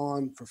gone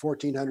on for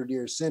 1,400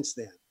 years since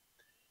then.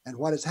 And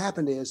what has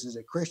happened is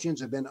that Christians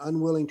have been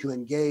unwilling to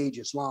engage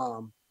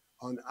Islam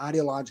on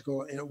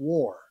ideological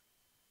war.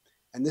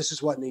 And this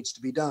is what needs to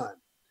be done.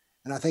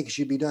 And I think it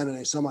should be done in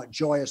a somewhat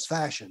joyous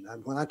fashion.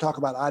 And when I talk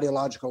about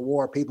ideological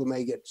war, people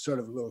may get sort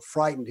of a little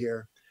frightened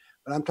here.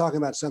 But I'm talking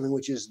about something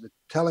which is the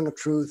telling of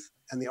truth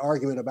and the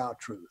argument about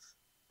truth.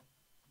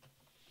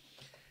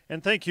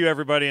 And thank you,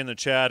 everybody in the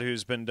chat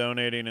who's been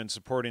donating and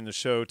supporting the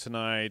show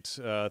tonight.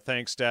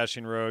 Thanks,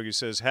 Dashing Rogue. He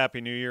says,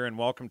 Happy New Year and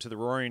welcome to the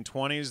Roaring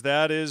 20s.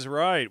 That is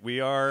right.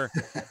 We are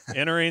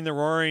entering the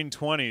Roaring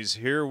 20s.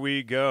 Here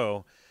we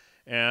go.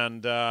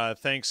 And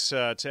thanks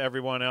to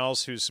everyone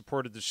else who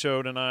supported the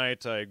show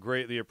tonight. I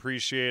greatly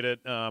appreciate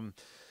it.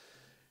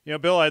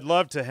 Bill, I'd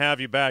love to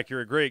have you back.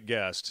 You're a great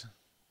guest.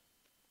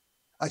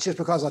 That's just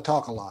because I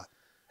talk a lot.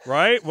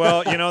 Right?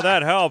 Well,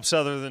 that helps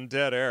other than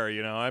dead air,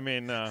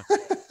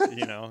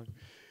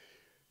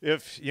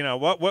 if,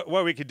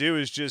 what we could do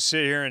is just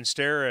sit here and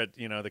stare at,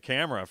 the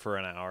camera for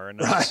an hour and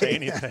not say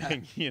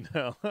anything,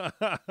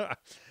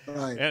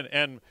 Right.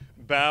 and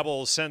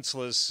babble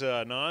senseless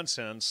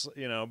nonsense,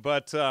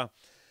 but,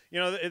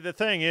 the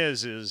thing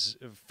is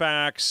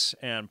facts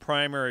and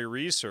primary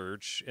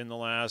research in the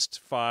last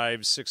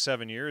 5, 6,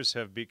 7 years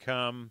have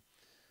become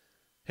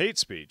hate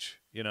speech,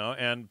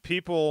 and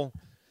people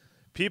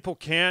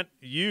can't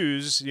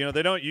use,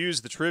 they don't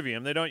use the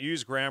trivium. They don't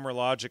use grammar,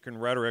 logic,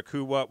 and rhetoric,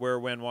 who, what, where,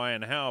 when, why,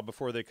 and how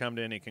before they come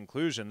to any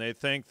conclusion. They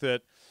think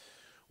that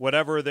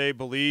whatever they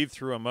believe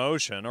through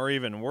emotion, or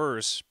even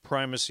worse,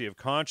 primacy of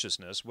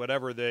consciousness,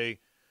 whatever they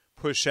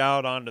push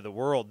out onto the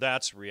world,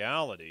 that's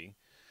reality.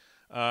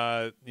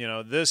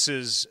 This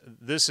is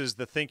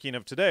the thinking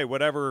of today.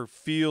 Whatever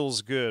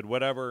feels good,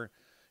 whatever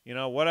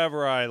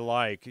I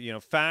like,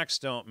 facts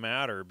don't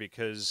matter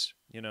because,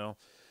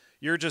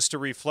 you're just a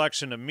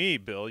reflection of me,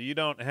 Bill. You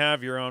don't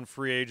have your own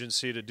free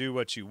agency to do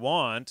what you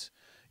want.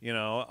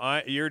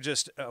 You're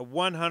just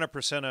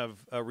 100%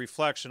 of a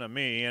reflection of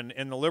me. And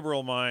in the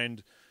liberal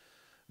mind,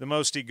 the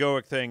most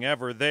egoic thing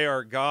ever, they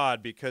are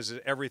God because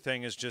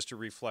everything is just a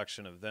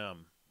reflection of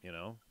them,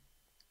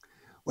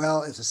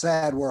 Well, it's a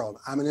sad world.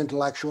 I'm an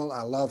intellectual.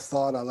 I love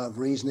thought. I love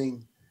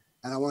reasoning.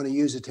 And I want to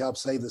use it to help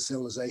save the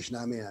civilization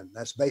I'm in.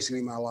 That's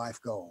basically my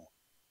life goal.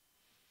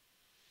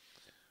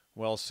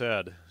 Well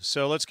said.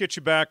 So let's get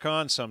you back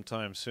on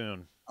sometime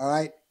soon. All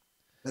right.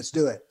 Let's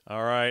do it.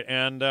 All right.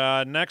 And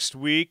next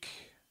week,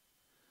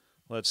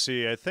 let's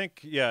see. I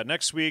think,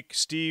 next week,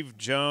 Steve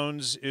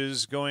Jones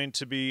is going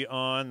to be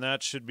on.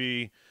 That should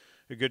be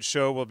a good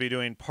show. We'll be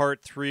doing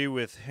part 3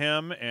 with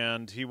him,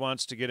 and he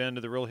wants to get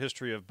into the real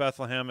history of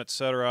Bethlehem,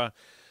 etc.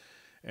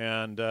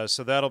 And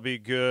so that'll be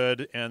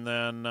good. And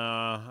then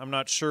I'm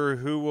not sure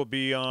who will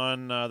be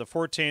on the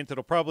 14th.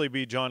 It'll probably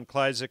be John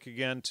Kleisick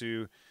again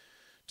to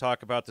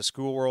talk about the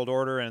school world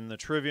order and the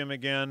trivium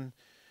again.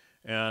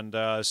 And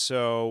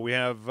so we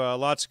have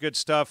lots of good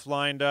stuff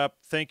lined up.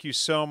 Thank you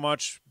so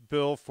much,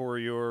 Bill, for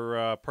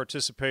your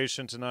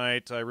participation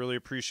tonight. I really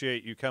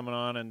appreciate you coming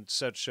on in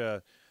such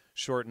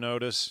short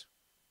notice.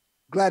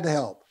 Glad to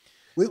help.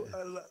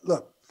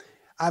 Look,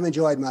 I've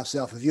enjoyed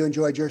myself. Have you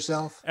enjoyed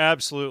yourself?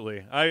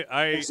 Absolutely.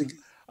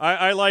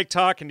 I like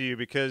talking to you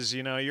because,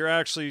 you're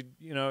actually,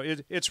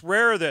 it's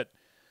rare that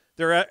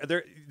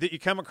that you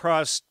come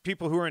across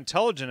people who are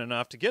intelligent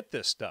enough to get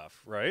this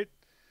stuff, right?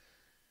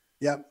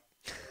 Yep.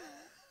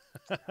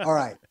 All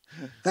right.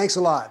 Thanks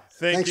a lot.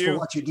 Thanks you for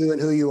what you do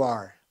and who you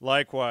are.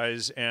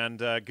 Likewise. And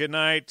good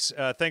night.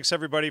 Thanks,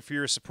 everybody, for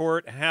your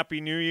support.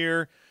 Happy New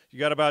Year. You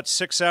got about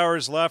 6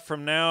 hours left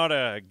from now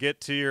to get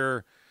to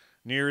your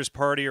New Year's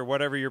party or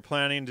whatever you're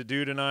planning to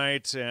do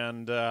tonight.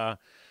 And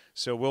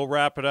so we'll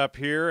wrap it up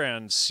here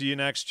and see you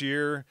next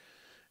year.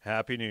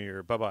 Happy New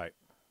Year. Bye-bye.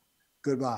 Goodbye.